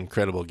mom has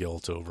incredible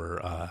guilt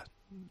over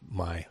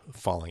my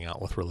falling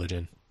out with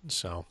religion.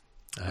 So,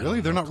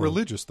 really? They're not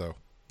religious, though.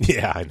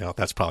 Yeah, I know.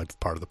 That's probably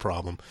part of the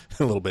problem.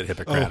 A little bit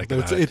Hippocratic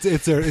about it.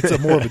 It's a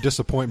more of a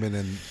disappointment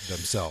in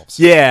themselves.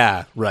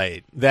 Yeah,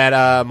 right.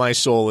 That my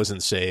soul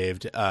isn't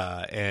saved.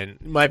 And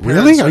my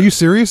parents... Really? Are you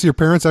serious? Your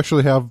parents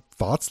actually have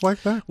thoughts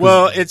like that?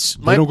 Well, it's...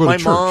 They don't go to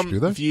church, mom do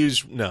they?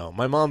 views... No,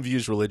 my mom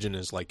views religion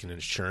as like an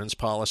insurance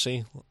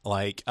policy.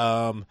 Like,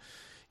 you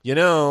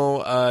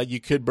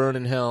could burn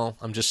in hell.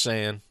 I'm just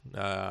saying.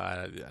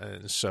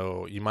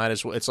 So you might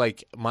as well... It's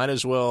like, might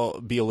as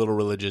well be a little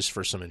religious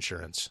for some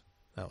insurance.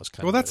 That was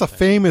kind of that's a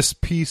famous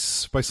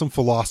piece by some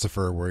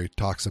philosopher where he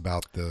talks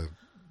about the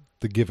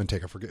give and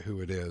take. I forget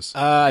who it is.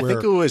 I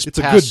think it was it's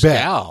Pascal. A good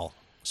bet.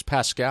 It was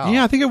Pascal.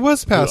 Yeah, I think it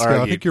was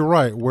Pascal. I think you're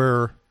right.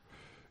 Where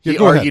He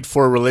go argued ahead.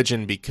 for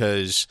religion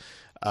because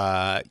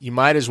you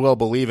might as well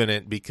believe in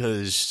it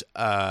because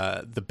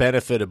the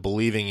benefit of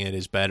believing it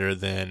is better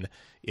than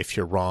if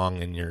you're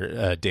wrong and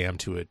you're damned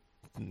to it.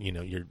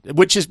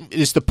 Which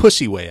is the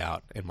pussy way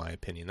out, in my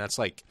opinion. That's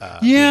like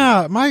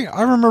I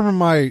remember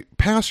my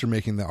pastor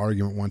making that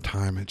argument one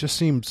time. It just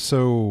seemed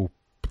so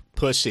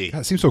pussy.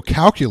 It seems so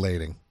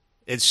calculating.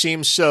 It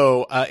seems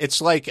so. It's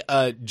like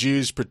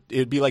Jews.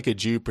 It'd be like a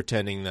Jew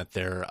pretending that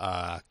they're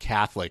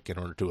Catholic in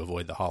order to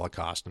avoid the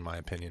Holocaust. In my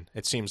opinion,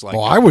 it seems like.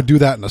 Well, I would do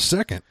that in a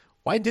second.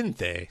 Why didn't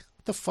they?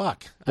 What the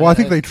fuck? Well, I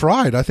think they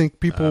tried. I think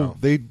people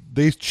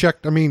they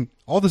checked. I mean,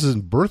 all this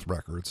isn't birth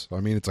records.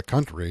 I mean, it's a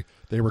country.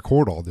 They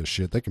record all this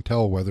shit. They can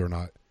tell whether or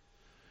not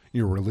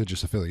your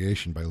religious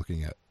affiliation by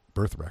looking at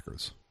birth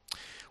records.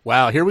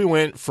 Wow, here we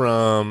went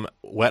from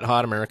Wet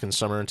Hot American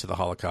Summer into the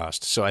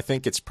Holocaust. So I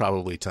think it's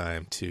probably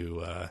time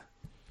to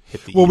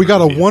hit the. Well, we Ebert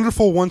got review. a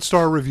wonderful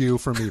 1-star review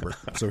from Ebert.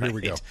 So here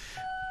we go.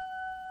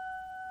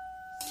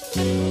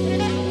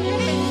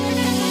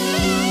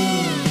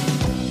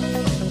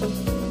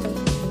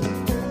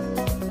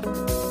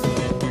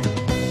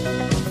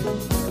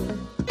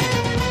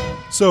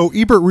 So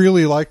Ebert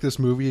really liked this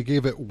movie. He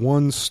gave it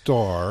 1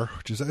 star.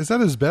 Which is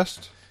that his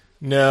best?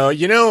 No,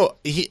 0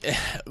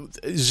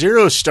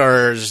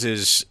 stars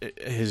is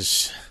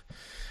his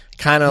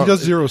kind of. He does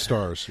 0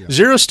 stars. Yeah.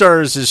 0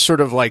 stars is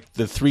sort of like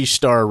the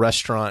 3-star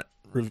restaurant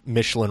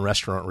Michelin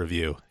restaurant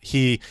review.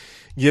 He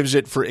gives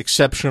it for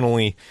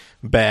exceptionally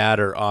bad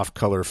or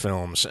off-color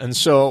films, and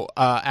so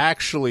I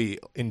actually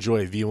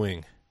enjoy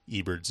viewing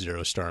Ebert's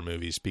 0-star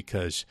movies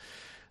because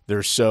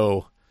they're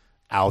so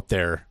out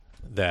there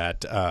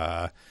that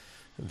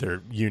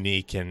they're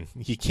unique, and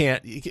he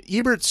can't.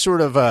 Ebert's sort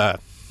of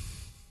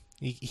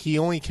he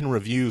only can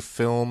review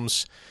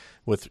films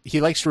with. He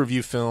likes to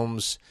review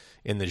films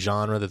in the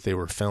genre that they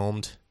were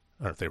filmed,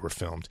 or they were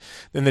filmed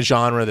in the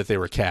genre that they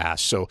were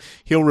cast. So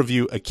he'll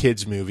review a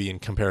kids movie and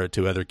compare it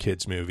to other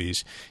kids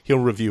movies. He'll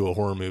review a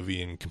horror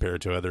movie and compare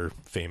it to other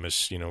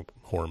famous,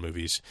 horror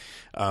movies.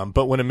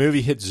 But when a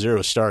movie hits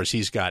 0 stars,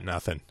 he's got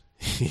nothing.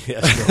 He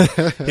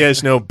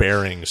has no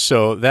bearing.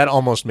 So that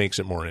almost makes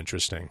it more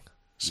interesting.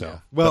 So, yeah.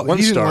 Well, but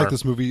he didn't 1 star, like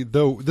this movie,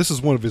 though. This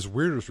is one of his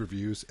weirdest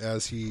reviews,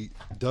 as he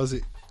does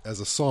it as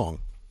a song.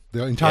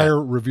 The entire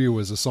review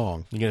is a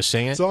song. You gonna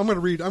sing it? So I'm gonna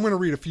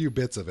read a few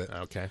bits of it.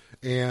 Okay.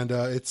 And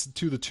it's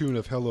to the tune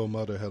of "Hello,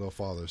 Mother, Hello,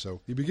 Father."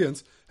 So he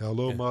begins,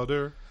 "Hello,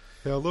 Mother,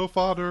 hello,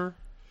 Father.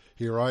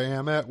 Here I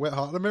am at Wet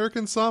Hot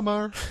American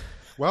Summer.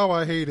 Wow,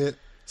 I hate it.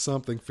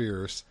 Something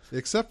fierce,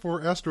 except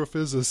for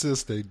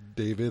astrophysicist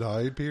David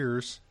Hyde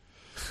Pierce."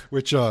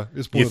 Which is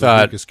one of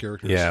the weakest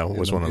characters. Yeah, it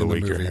was one of the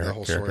weaker movie. The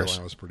whole characters.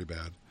 storyline was pretty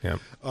bad. Yeah.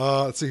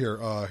 Let's see here.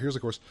 Here's,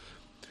 of course,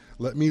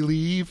 "Let me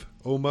leave,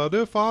 oh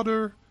mother,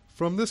 father,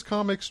 from this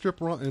comic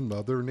strip in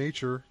Mother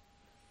Nature.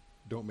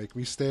 Don't make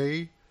me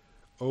stay,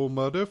 oh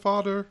mother,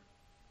 father,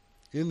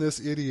 in this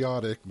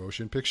idiotic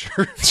motion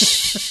picture."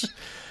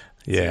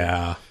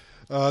 Yeah.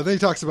 Then he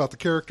talks about the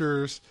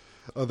characters.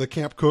 The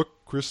camp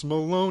cook, Chris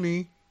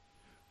Maloney,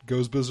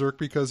 goes berserk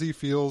because he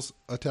feels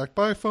attacked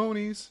by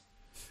phonies.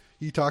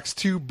 He talks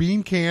to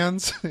bean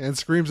cans and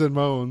screams and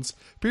moans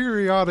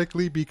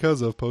periodically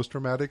because of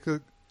post-traumatic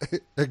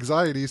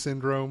anxiety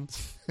syndrome.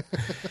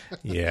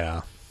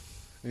 Yeah.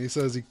 And he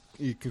says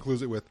he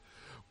concludes it with,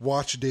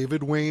 "Watch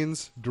David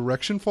Wayne's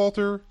direction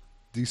falter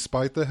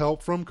despite the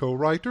help from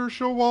co-writer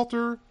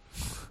Showalter.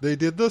 They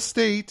did The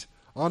State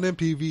on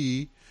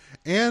MTV,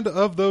 and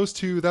of those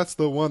two, that's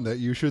the one that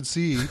you should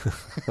see."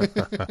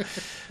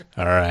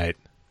 All right.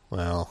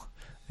 Well,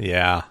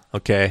 yeah.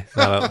 Okay.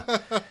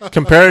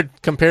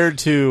 Compared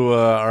to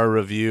our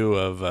review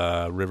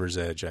of River's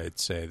Edge, I'd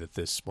say that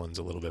this one's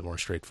a little bit more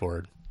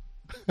straightforward.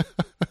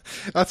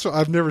 That's what,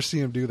 I've never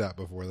seen him do that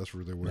before. That's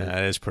really weird. Yeah,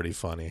 it is pretty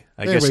funny.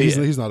 I Anyway, guess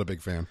he's not a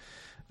big fan.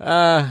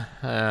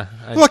 I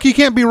Look, he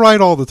can't be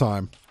right all the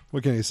time.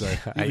 What can he say?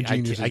 Even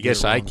geniuses guess get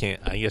it I wrong.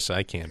 can't. I guess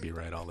I can't be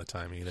right all the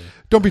time either.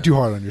 Don't be too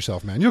hard on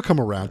yourself, man. You'll come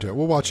around to it.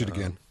 We'll watch it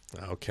again.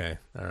 Okay.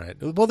 All right.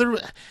 Well,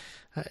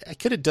 I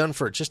could have done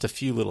for just a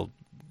few little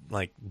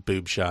like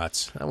boob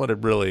shots. I would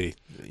have really,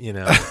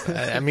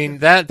 I mean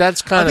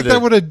that's kind of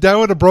that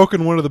would have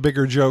broken one of the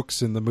bigger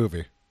jokes in the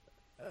movie.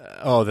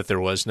 That there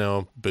was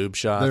no boob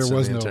shots. There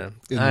was in no the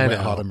in I the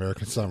know. Hot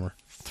American Summer.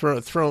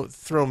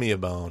 Throw me a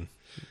bone,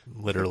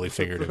 literally,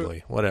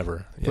 figuratively,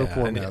 whatever. Throw Yeah,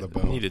 poor Matt a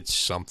bone. Needed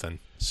something.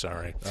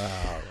 Sorry.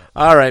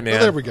 All right, man.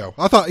 Well, there we go.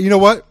 I thought, you know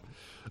what?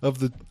 Of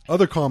the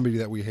other comedy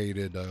that we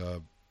hated,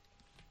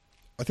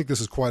 I think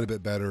this is quite a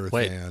bit better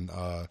than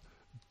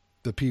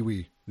the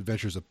Pee-wee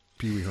Adventures of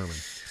Pee Wee Herman.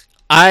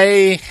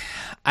 I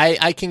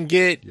can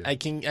get. Yeah. I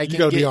can. You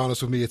got to be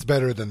honest with me. It's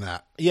better than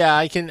that. Yeah,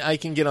 I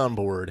can get on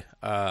board.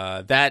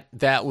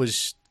 That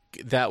was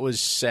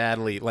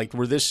sadly like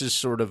where this is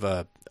sort of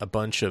a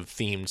bunch of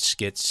themed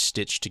skits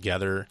stitched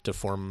together to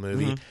form a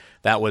movie. Mm-hmm.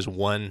 That was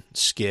one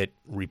skit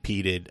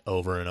repeated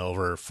over and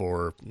over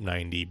for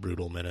 90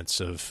 brutal minutes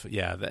of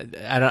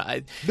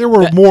There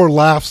were more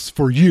laughs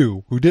for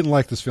you who didn't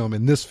like this film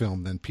in this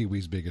film than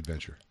Pee-wee's Big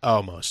Adventure.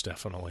 Oh, most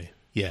definitely.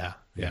 Yeah.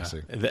 Yeah.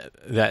 See.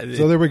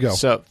 So there we go.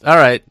 So all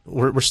right,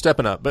 we're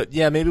stepping up. But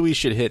yeah, maybe we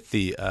should hit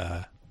the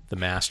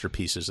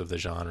masterpieces of the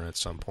genre at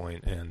some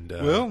point.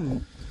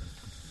 And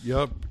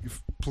yep,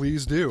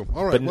 please do.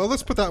 All right, well,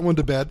 let's put that one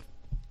to bed.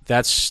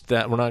 That's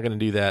that. We're not going to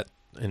do that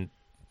in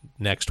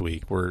next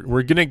week. We're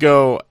going to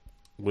go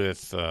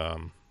with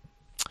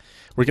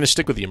we're going to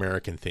stick with the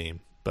American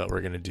theme, but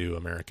we're going to do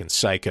American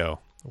Psycho,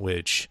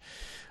 which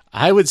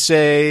I would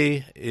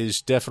say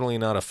is definitely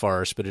not a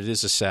farce, but it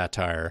is a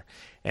satire,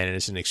 and it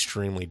is an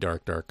extremely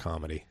dark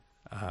comedy.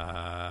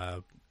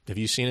 Have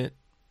you seen it?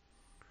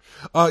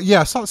 Yeah,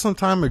 I saw it some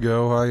time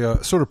ago.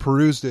 I sort of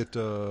perused it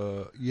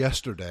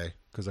yesterday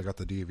because I got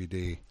the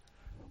DVD,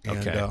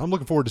 and I'm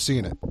looking forward to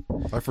seeing it.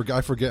 I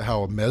forget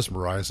how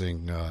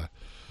mesmerizing.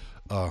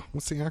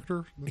 What's the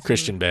actor?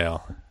 Christian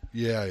Bale.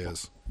 Yeah, he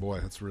is.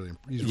 Boy, that's really.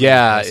 He's really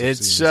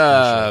it's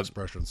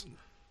expressions.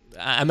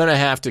 I'm gonna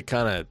have to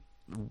kind of,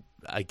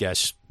 I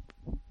guess,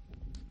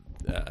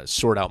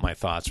 sort out my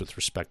thoughts with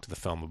respect to the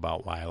film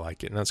about why I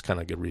like it, and that's kind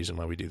of a good reason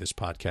why we do this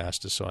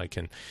podcast, is so I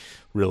can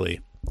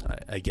really,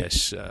 I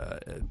guess,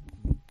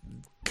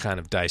 kind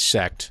of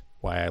dissect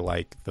why I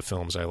like the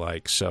films I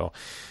like. So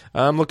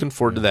I'm looking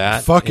forward to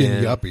that.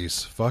 Fucking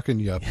yuppies.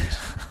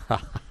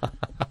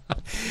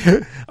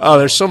 Oh,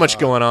 there's so much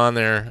going on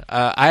there.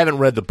 I haven't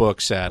read the book,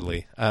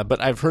 sadly,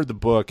 but I've heard the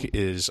book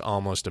is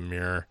almost a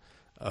mirror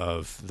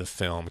of the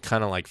film,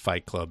 kind of like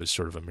Fight Club is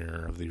sort of a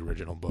mirror of the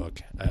original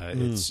book.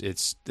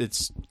 It's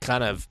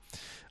kind of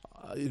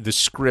the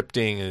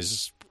scripting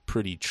is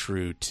pretty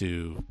true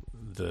to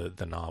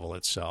the novel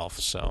itself.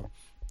 So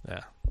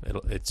yeah,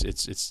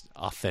 it's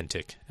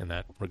authentic in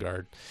that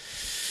regard.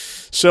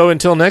 So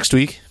until next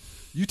week.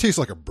 You taste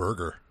like a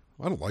burger.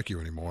 I don't like you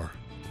anymore.